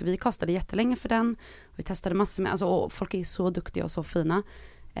 Och vi kastade jättelänge för den. Vi testade massor med, alltså, och folk är så duktiga och så fina.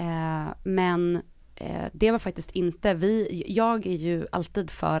 Men det var faktiskt inte, jag är ju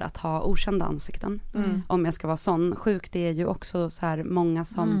alltid för att ha okända ansikten. Om jag ska vara sån. Sjukt, det är ju också så här många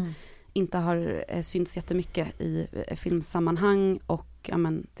som inte har synts jättemycket i filmsammanhang. Och ja,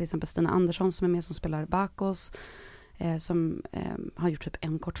 men, till exempel Stina Andersson som är med som spelar Bakos. Som har gjort typ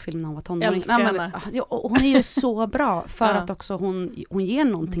en kortfilm när hon var tonåring. Hon är ju så bra för att också hon ger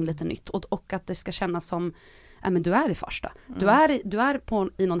någonting lite nytt. Och att det ska kännas som, men du är i Farsta. Du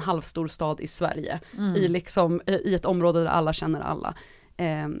är i någon halvstor stad i Sverige. I ett område där alla känner alla.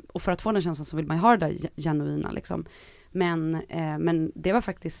 Och för att få den känslan så vill man ju ha det där genuina liksom. Men det var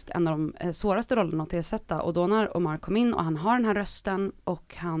faktiskt en av de svåraste rollerna att tillsätta. Och då när Omar kom in och han har den här rösten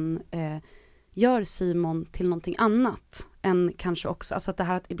och han gör Simon till någonting annat än kanske också, alltså att det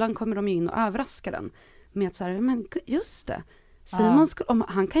här att ibland kommer de ju in och överraskar den med att så här, men just det, Simon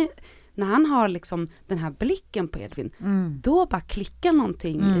han kan ju, när han har liksom den här blicken på Edvin, då bara klickar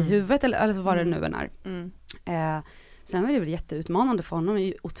någonting i huvudet eller vad det nu än är. Sen var det väl jätteutmanande för honom, det är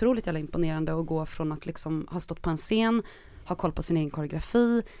ju otroligt jävla imponerande att gå från att liksom ha stått på en scen, ha koll på sin egen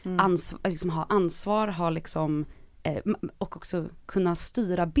koreografi, liksom ha ansvar, ha liksom och också kunna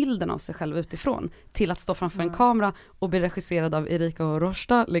styra bilden av sig själv utifrån till att stå framför en kamera och bli regisserad av Erika och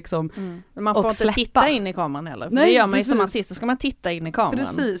Rosta liksom. Men man får inte titta in i kameran heller. För det gör man ju som artist, så ska man titta in i kameran.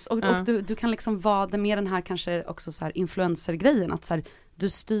 Precis, och du kan liksom vara det med den här kanske också så här influencer-grejen, att så här, du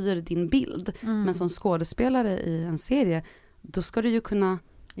styr din bild, men som skådespelare i en serie, då ska du ju kunna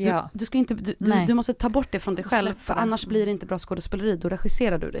du ska inte, du måste ta bort det från dig själv, för annars blir det inte bra skådespeleri, då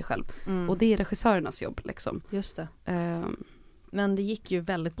regisserar du dig själv. Och det är regissörernas jobb liksom. Just det. Men det gick ju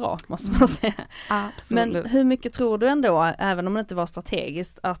väldigt bra, måste man säga. Absolut. Men hur mycket tror du ändå, även om det inte var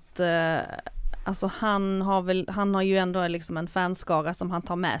strategiskt, att alltså han har ju ändå liksom en fanskara som han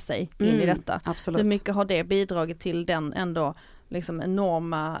tar med sig in i detta. Absolut. Hur mycket har det bidragit till den ändå liksom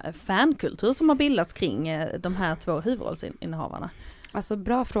enorma fankultur som har bildats kring de här två huvudrollsinnehavarna? Alltså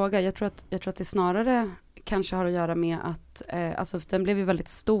bra fråga. Jag tror att det snarare kanske har att göra med att alltså den blev ju väldigt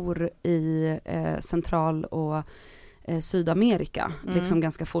stor i Central- och Sydamerika. Liksom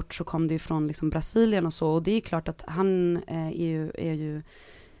ganska fort så kom det ju från liksom Brasilien och så. Och det är klart att han är ju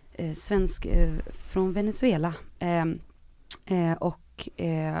svensk från Venezuela. Och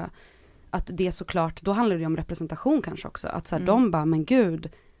att det såklart, då handlar det ju om representation kanske också. Att så här, de bara, men gud,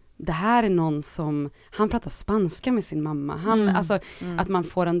 det här är någon som, han pratar spanska med sin mamma. Att man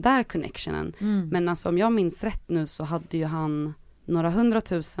får den där connectionen. Men alltså, om jag minns rätt nu så hade ju han några 100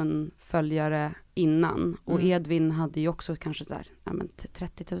 000 följare innan. Och Edvin hade ju också kanske där,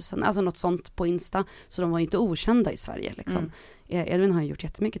 30 000. Alltså något sånt på Insta. Så de var inte okända i Sverige liksom. Edvin har ju gjort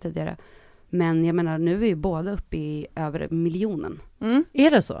jättemycket tidigare. Men jag menar, nu är ju båda uppe i över 1 miljon.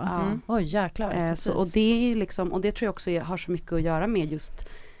 Är det så? Ja. Oj, jäklar. Och det är ju liksom, och det tror jag också har så mycket att göra med just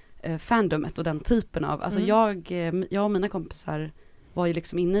fandomet och den typen av, alltså jag och mina kompisar var ju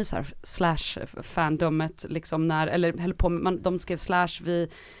liksom inne i så här slash-fandomet liksom när, eller höll på, de skrev slash, vi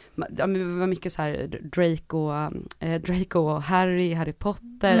var mycket så här Drake och Harry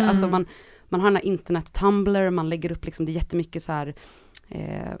Potter, alltså man har den här internet-Tumblr, man lägger upp liksom, det är jättemycket så här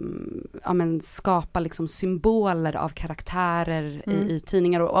skapa liksom symboler av karaktärer i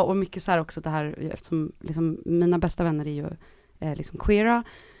tidningar och mycket så här också det här, eftersom liksom mina bästa vänner är ju liksom queera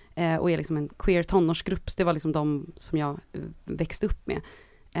och är liksom en queer tonårsgrupp, det var liksom de som jag växte upp med.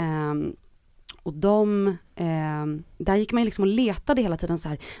 Och där gick man ju liksom och letade hela tiden så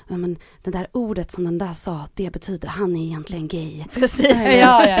här, men det där ordet som den där sa, det betyder han är egentligen gay. Precis.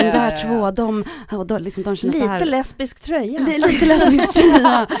 Den där två, de liksom, de känner lite så här. Lesbisk tröja. Lite lesbisk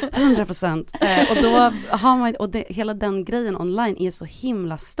tröja, 100%. Och då har man, och hela den grejen online är så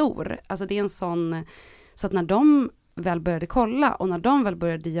himla stor. Alltså det är en sån, så att när de väl började kolla och när de väl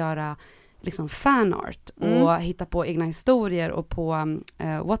började göra liksom fanart och hitta på egna historier och på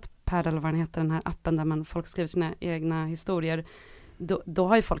Wattpad eller vad den heter, den här appen där folk skriver sina egna historier, då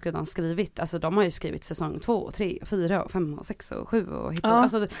har ju folk redan skrivit, alltså de har ju skrivit säsong 2, 3, 4, 5, 6 och 7 och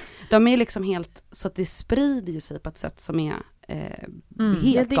alltså de är liksom helt, så att det sprider ju sig på ett sätt som är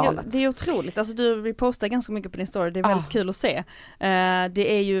helt galet. Det är otroligt, alltså du postar ganska mycket på din story, det är väldigt kul att se.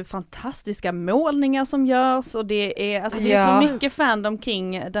 Det är ju fantastiska målningar som görs och det är så mycket fandom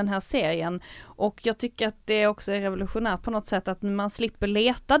kring den här serien och jag tycker att det också är revolutionärt på något sätt att man slipper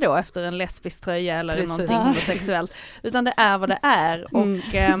leta då efter en lesbisk tröja eller någonting som är sexuellt, utan det är vad det är och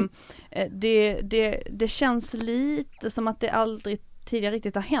det känns lite som att det aldrig tidigare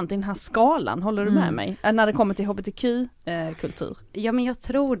riktigt har hänt i den här skalan, håller du med mig? När det kommer till hbtq-kultur. Ja, men jag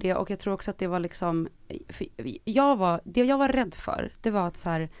tror det, och jag tror också att det var liksom, det jag var rädd för, det var att så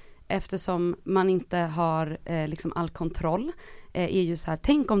här, eftersom man inte har liksom all kontroll, är ju så här,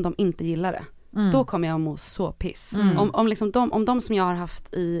 tänk om de inte gillar det. Då kommer jag att må så piss. Om de som jag har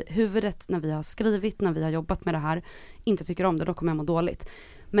haft i huvudet när vi har skrivit, när vi har jobbat med det här, inte tycker om det, då kommer jag må dåligt.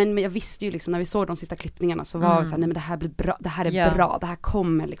 Men jag visste ju liksom, när vi såg de sista klippningarna så var det så här, nej men det här blir bra, det här är bra, det här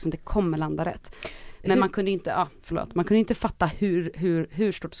kommer liksom, det kommer landa rätt. Men man kunde inte, man kunde inte fatta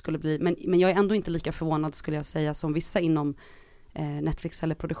hur stort det skulle bli, men jag är ändå inte lika förvånad skulle jag säga som vissa inom Netflix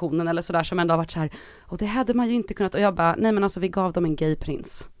eller produktionen eller sådär som ändå har varit så här, och det hade man ju inte kunnat, och jag bara, nej men alltså vi gav dem en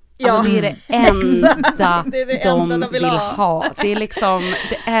gayprins. Alltså det är det enda de vill ha. Det är liksom,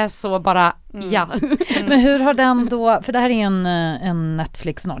 det är så bara, Men hur har den då, för det här är en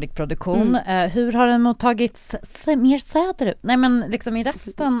Netflix Nordic-produktion, hur har den mottagits mer söderut? Nej men liksom i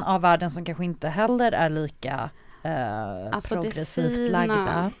resten av världen som kanske inte heller är lika progressivt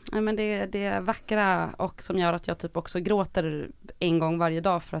lagda. Ja, men det vackra och som gör att jag typ också gråter en gång varje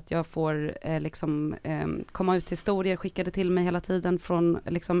dag för att jag får komma ut historier skickade till mig hela tiden från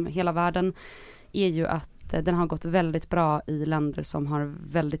liksom hela världen, är ju att den har gått väldigt bra i länder som har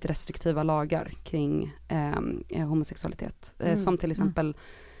väldigt restriktiva lagar kring homosexualitet. Som till exempel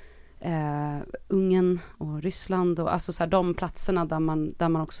Ungern och Ryssland och alltså så här, de platserna där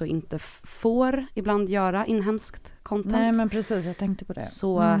man också inte får ibland göra inhemskt content. Nej men precis, jag tänkte på det.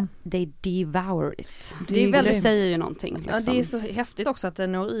 Så they devour it. Det säger ju någonting. Liksom. Ja, det är så häftigt också att det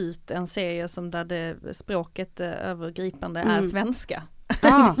når ut en serie som där språket övergripande är svenska.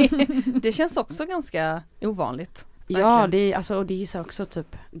 Det känns också ganska ovanligt. Ja, det är ju så också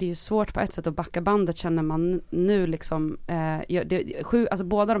typ, det är ju svårt på ett sätt att backa bandet, känner man nu liksom, alltså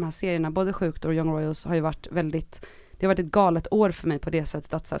båda de här serierna, både Sjukt och Young Royals har ju varit det har varit ett galet år för mig på det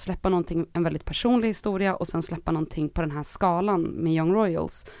sättet att så här, släppa någonting, en väldigt personlig historia och sen släppa någonting på den här skalan med Young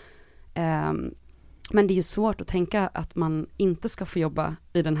Royals. Men det är ju svårt att tänka att man inte ska få jobba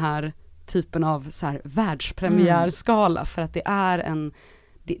i den här typen av så här världspremiärskala, för att det är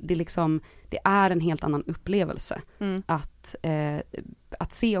det är en helt annan upplevelse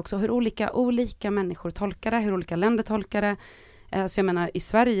att se också hur olika människor tolkar det, hur olika länder tolkar det. Så jag menar i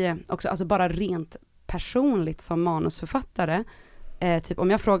Sverige också, alltså bara rent personligt som manusförfattare, typ om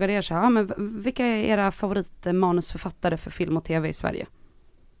jag frågar er så här, men vilka är era favoritmanusförfattare för film och tv i Sverige?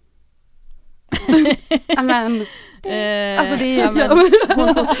 Amen. Alltså det är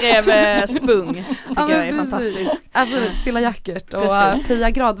hon som skrev Spung tycker jag är fantastisk. Absolut, Silla Jackert och Pia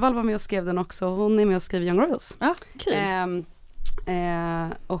Gradvall var med och skrev den också. Hon är med och skriver Young Royals. Ja, kul.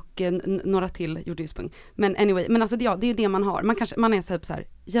 Och några till gjorde ju Spung. Men anyway, men alltså det är ju det man har. Man är typ så här,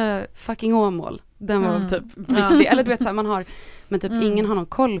 jag fucking Åmål. Den var typ viktig. Eller du vet så här, man har, men typ ingen har någon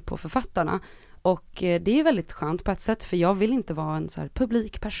koll på författarna. Och det är ju väldigt skönt på ett sätt, för jag vill inte vara en så här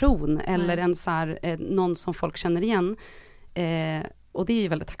publikperson eller en så här, någon som folk känner igen. Och det är ju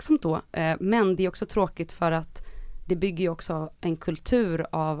väldigt tacksamt då. Men det är också tråkigt för att det bygger ju också en kultur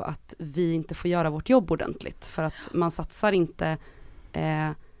av att vi inte får göra vårt jobb ordentligt. För att man satsar inte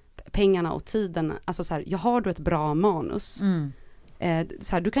pengarna och tiden. Alltså så här, jag har då ett bra manus.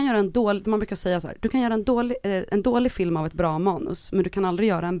 Så här, du kan göra man brukar säga så här, du kan göra en dålig film av ett bra manus, men du kan aldrig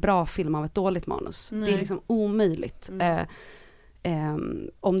göra en bra film av ett dåligt manus. Nej. Det är liksom omöjligt.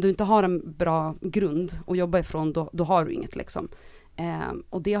 Om du inte har en bra grund att jobba ifrån, då har du inget liksom.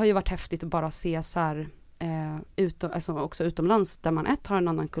 Och det har ju varit häftigt att bara se så här, alltså också utomlands där man har en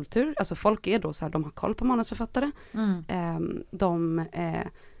annan kultur. Alltså folk är då så här, de har koll på manusförfattare.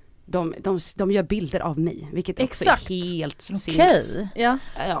 De gör bilder av mig, vilket också är helt sinnes. Ja,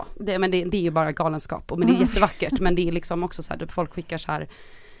 men det är ju bara galenskap, men det är jättevackert, men det är liksom också så här, folk skickar så här,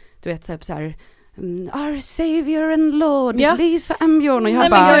 du vet så här Our savior and Lord, Lisa Ambjorn. Och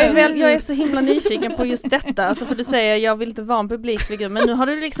jag jag är så himla nyfiken på just detta. Alltså för du säger, jag vill inte vara en publikfigur, men nu har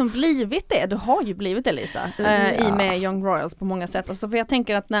du liksom blivit det. Du har ju blivit det, Lisa, i med Young Royals på många sätt. Alltså för jag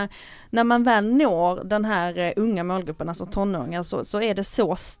tänker att när man väl når den här unga målgruppen, alltså tonåringar, så är det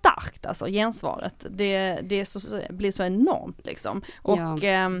så starkt, alltså gensvaret. Det blir så enormt liksom. Och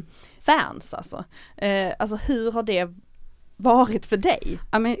fans alltså. Alltså hur har det varit för dig?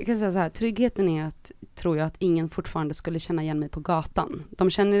 Ja, men jag kan säga så här, tryggheten är att, tror jag, att ingen fortfarande skulle känna igen mig på gatan. De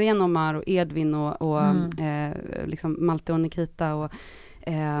känner igen Omar och Edvin och liksom Malte och Nikita och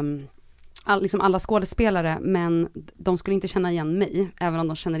liksom alla skådespelare, men de skulle inte känna igen mig, även om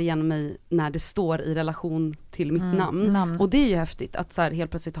de känner igen mig när det står i relation till mitt namn. Och det är ju häftigt att så här,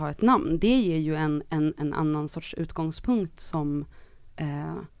 helt plötsligt ha ett namn. Det ger ju en annan sorts utgångspunkt som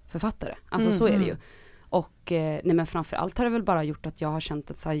författare. Alltså så är det ju. Och nej, men framförallt har det väl bara gjort att jag har känt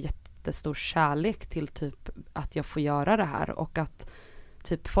ett så här jättestor kärlek till typ att jag får göra det här, och att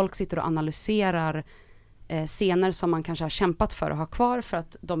typ folk sitter och analyserar scener som man kanske har kämpat för att ha kvar, för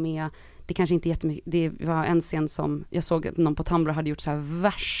att det kanske inte är jättemycket. Det var en scen som jag såg någon på Tumblr hade gjort så här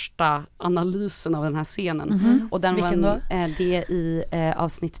värsta analysen av den här scenen. Och den Vilken var det i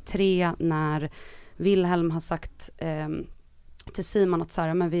avsnitt 3 när Wilhelm har sagt till Simon att så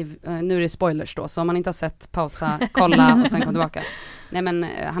här, men nu är det spoilers då, så om man inte har sett, pausa, kolla och sen kom tillbaka. Nej, men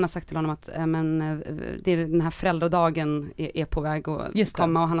han har sagt till honom att det är den här föräldradagen är på väg att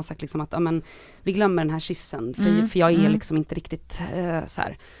komma, och han har sagt liksom att vi glömmer den här kyssen för jag är liksom inte riktigt så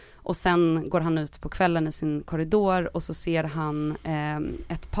här. Och sen går han ut på kvällen i sin korridor och så ser han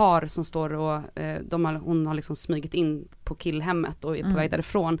ett par som står och hon har liksom smugit in på killhemmet och är på väg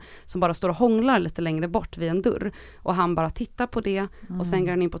därifrån, som bara står och hånglar lite längre bort vid en dörr. Och han bara tittar på det och sen går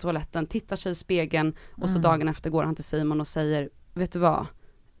han in på toaletten, tittar sig i spegeln och så dagen efter går han till Simon och säger, vet du vad,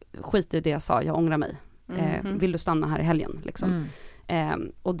 skit i det jag sa, jag ångrar mig. Vill du stanna här i helgen? Liksom.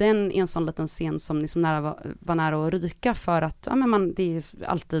 Och den är en sån liten scen som liksom var nära att ryka, för att det är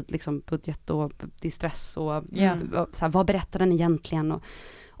alltid liksom budget och det är stress och så här, vad berättar den egentligen?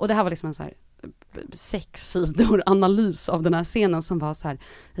 Och det här var liksom en så här 6 sidor analys av den här scenen som var så här,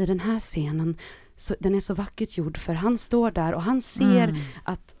 i den här scenen så den är så vackert gjord, för han står där och han ser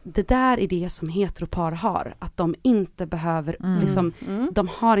att det där är det som heteropar har, att de inte behöver liksom, de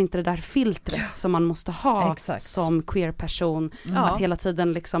har inte det där filtret som man måste ha som queer person, att hela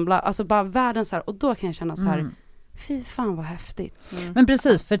tiden liksom alltså bara världen så här, och då kan jag känna så här, fy fan vad häftigt. Men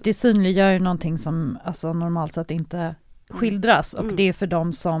precis, för det synliggör ju någonting som alltså normalt sett inte skildras, och det är för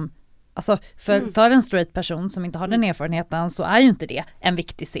dem som alltså för en straight person som inte har den erfarenheten, så är ju inte det en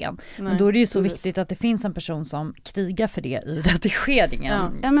viktig scen. Nej, men då är det ju så viktigt att det finns en person som krigar för det i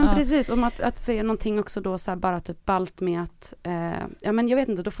redigeringen. Ja men precis, och att säga någonting också då så här, bara typ ballt med att men jag vet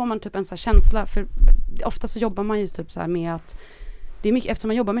inte, då får man typ en så här känsla, för ofta så jobbar man ju typ så här med att det är mycket, eftersom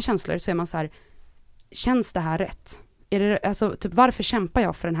man jobbar med känslor så är man så här, känns det här rätt? Är det, alltså, typ, varför kämpar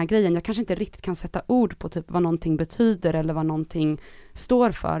jag för den här grejen? Jag kanske inte riktigt kan sätta ord på typ vad någonting betyder eller vad någonting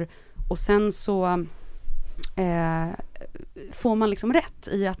står för. Och sen så får man liksom rätt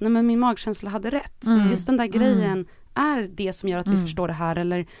i att nej, men min magkänsla hade rätt. Just den där grejen är det som gör att vi förstår det här.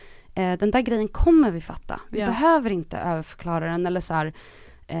 Eller den där grejen kommer vi fatta. Vi behöver inte överförklara den. Eller så här,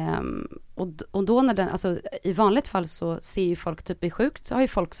 och då när den, alltså i vanligt fall så ser ju folk typ i sjukt, så har ju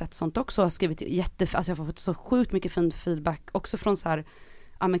folk sett sånt också och har skrivit alltså jag har fått så sjukt mycket fin feedback också från så här,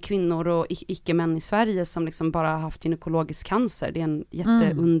 med kvinnor och icke-män i Sverige som liksom bara har haft gynekologisk cancer. Det är en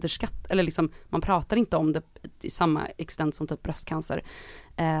jätteunderskatt, eller liksom man pratar inte om det i samma extent som typ bröstcancer.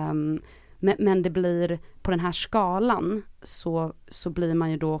 Men det blir på den här skalan så blir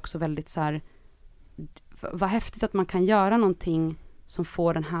man ju då också väldigt så här, vad häftigt att man kan göra någonting som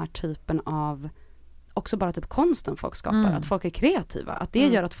får den här typen av också bara typ konsten folk skapar, att folk är kreativa, att det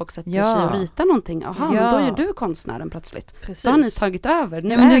gör att folk sätter sig och ritar någonting. Jaha, men då är du konstnären plötsligt. Precis. Då har ni tagit över.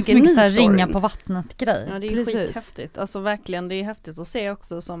 Nu äger ni storyn. Ringa på vattnet-grej. Ja, det är skithäftigt. Alltså verkligen, det är häftigt att se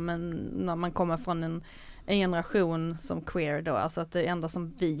också som när man kommer från en generation som queer då. Alltså att det enda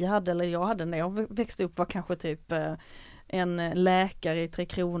som vi hade, eller jag hade när jag växte upp var kanske typ en läkare i 3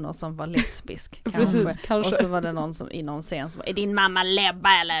 Kronor som var lesbisk. Kanske. Och så var det någon som i någon scen som var, är din mamma lebba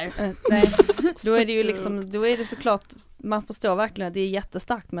eller? Nej, då är det ju liksom, då är det såklart, man förstår verkligen att det är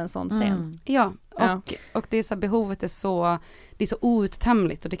jättestarkt med en sån scen. Ja, och det är så, behovet är så, det är så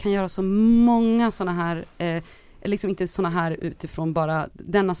outtömligt och det kan göra så många såna här liksom inte såna här utifrån bara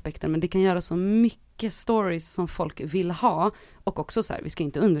den aspekten, men det kan göra så mycket stories som folk vill ha. Och också så här, vi ska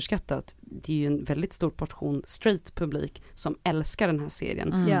inte underskatta att det är ju en väldigt stor portion straight publik som älskar den här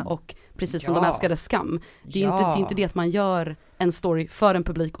serien. Och precis som de älskade Skam. Det är inte det att man gör en story för en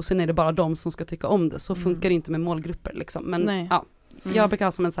publik och sen är det bara de som ska tycka om det. Så funkar det inte med målgrupper liksom. Men jag brukar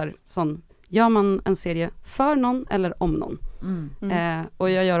ha som en sån, gör man en serie för någon eller om någon? Och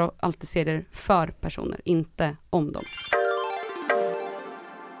jag gör alltid serier för personer, inte om dem.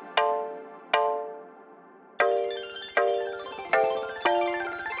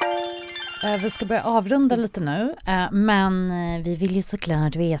 Vi ska börja avrunda lite nu, men vi vill ju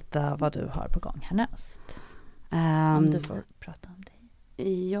såklart veta vad du har på gång härnäst. Om du får prata om det.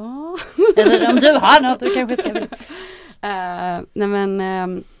 Ja. Eller om du har något du kanske ska vilja.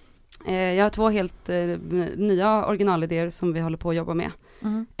 Jag har 2 helt nya originalidéer som vi håller på att jobba med.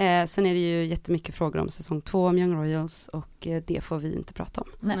 Sen är det ju jättemycket frågor om säsong 2 om Young Royals och det får vi inte prata om.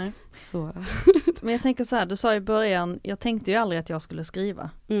 Nej. Så. Men jag tänker så här, du sa i början, jag tänkte ju aldrig att jag skulle skriva.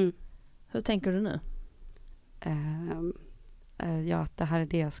 Hur tänker du nu? Att det här är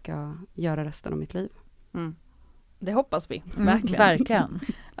det jag ska göra resten av mitt liv. Det hoppas vi, verkligen.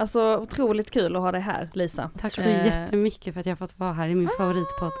 Alltså otroligt kul att ha dig här, Lisa. Tack så jättemycket för att jag har fått vara här i min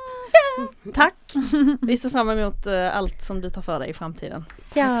favoritpodd. Tack! Vi ser fram emot allt som du tar för dig i framtiden.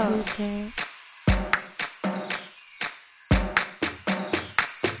 Tack så mycket.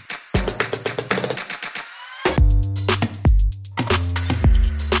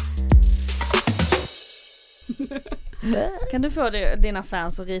 Kan du få dina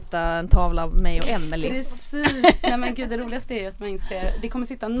fans att rita en tavla av mig och Emily? Precis. Nej men gud, det roligaste är ju att man inser, det kommer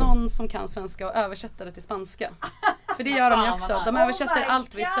sitta någon som kan svenska och översätta det till spanska. För det gör de ju också. De översätter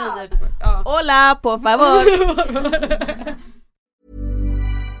allt vi säger. Ja. Hola, por favor!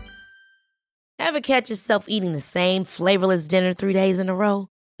 Ever catch yourself eating the same flavorless dinner 3 days in a row?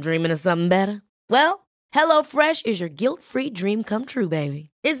 Dreaming of something better? Well, HelloFresh is your guilt-free dream come true, baby.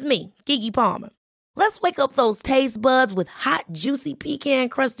 It's me, Keke Palmer. Let's wake up those taste buds with hot, juicy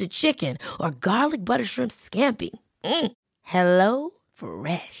pecan-crusted chicken or garlic butter shrimp scampi. Hello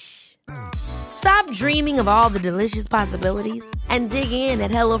Fresh. Stop dreaming of all the delicious possibilities and dig in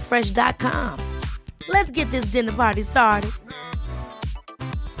at HelloFresh.com. Let's get this dinner party started.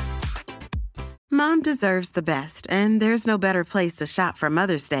 Mom deserves the best, and there's no better place to shop for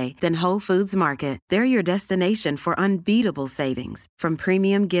Mother's Day than Whole Foods Market. They're your destination for unbeatable savings, from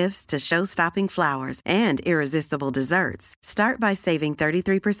premium gifts to show-stopping flowers and irresistible desserts. Start by saving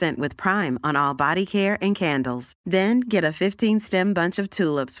 33% with Prime on all body care and candles. Then get a 15-stem bunch of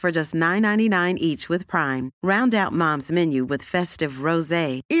tulips for just $9.99 each with Prime. Round out Mom's menu with festive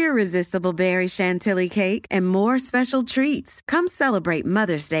rosé, irresistible berry chantilly cake, and more special treats. Come celebrate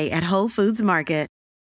Mother's Day at Whole Foods Market.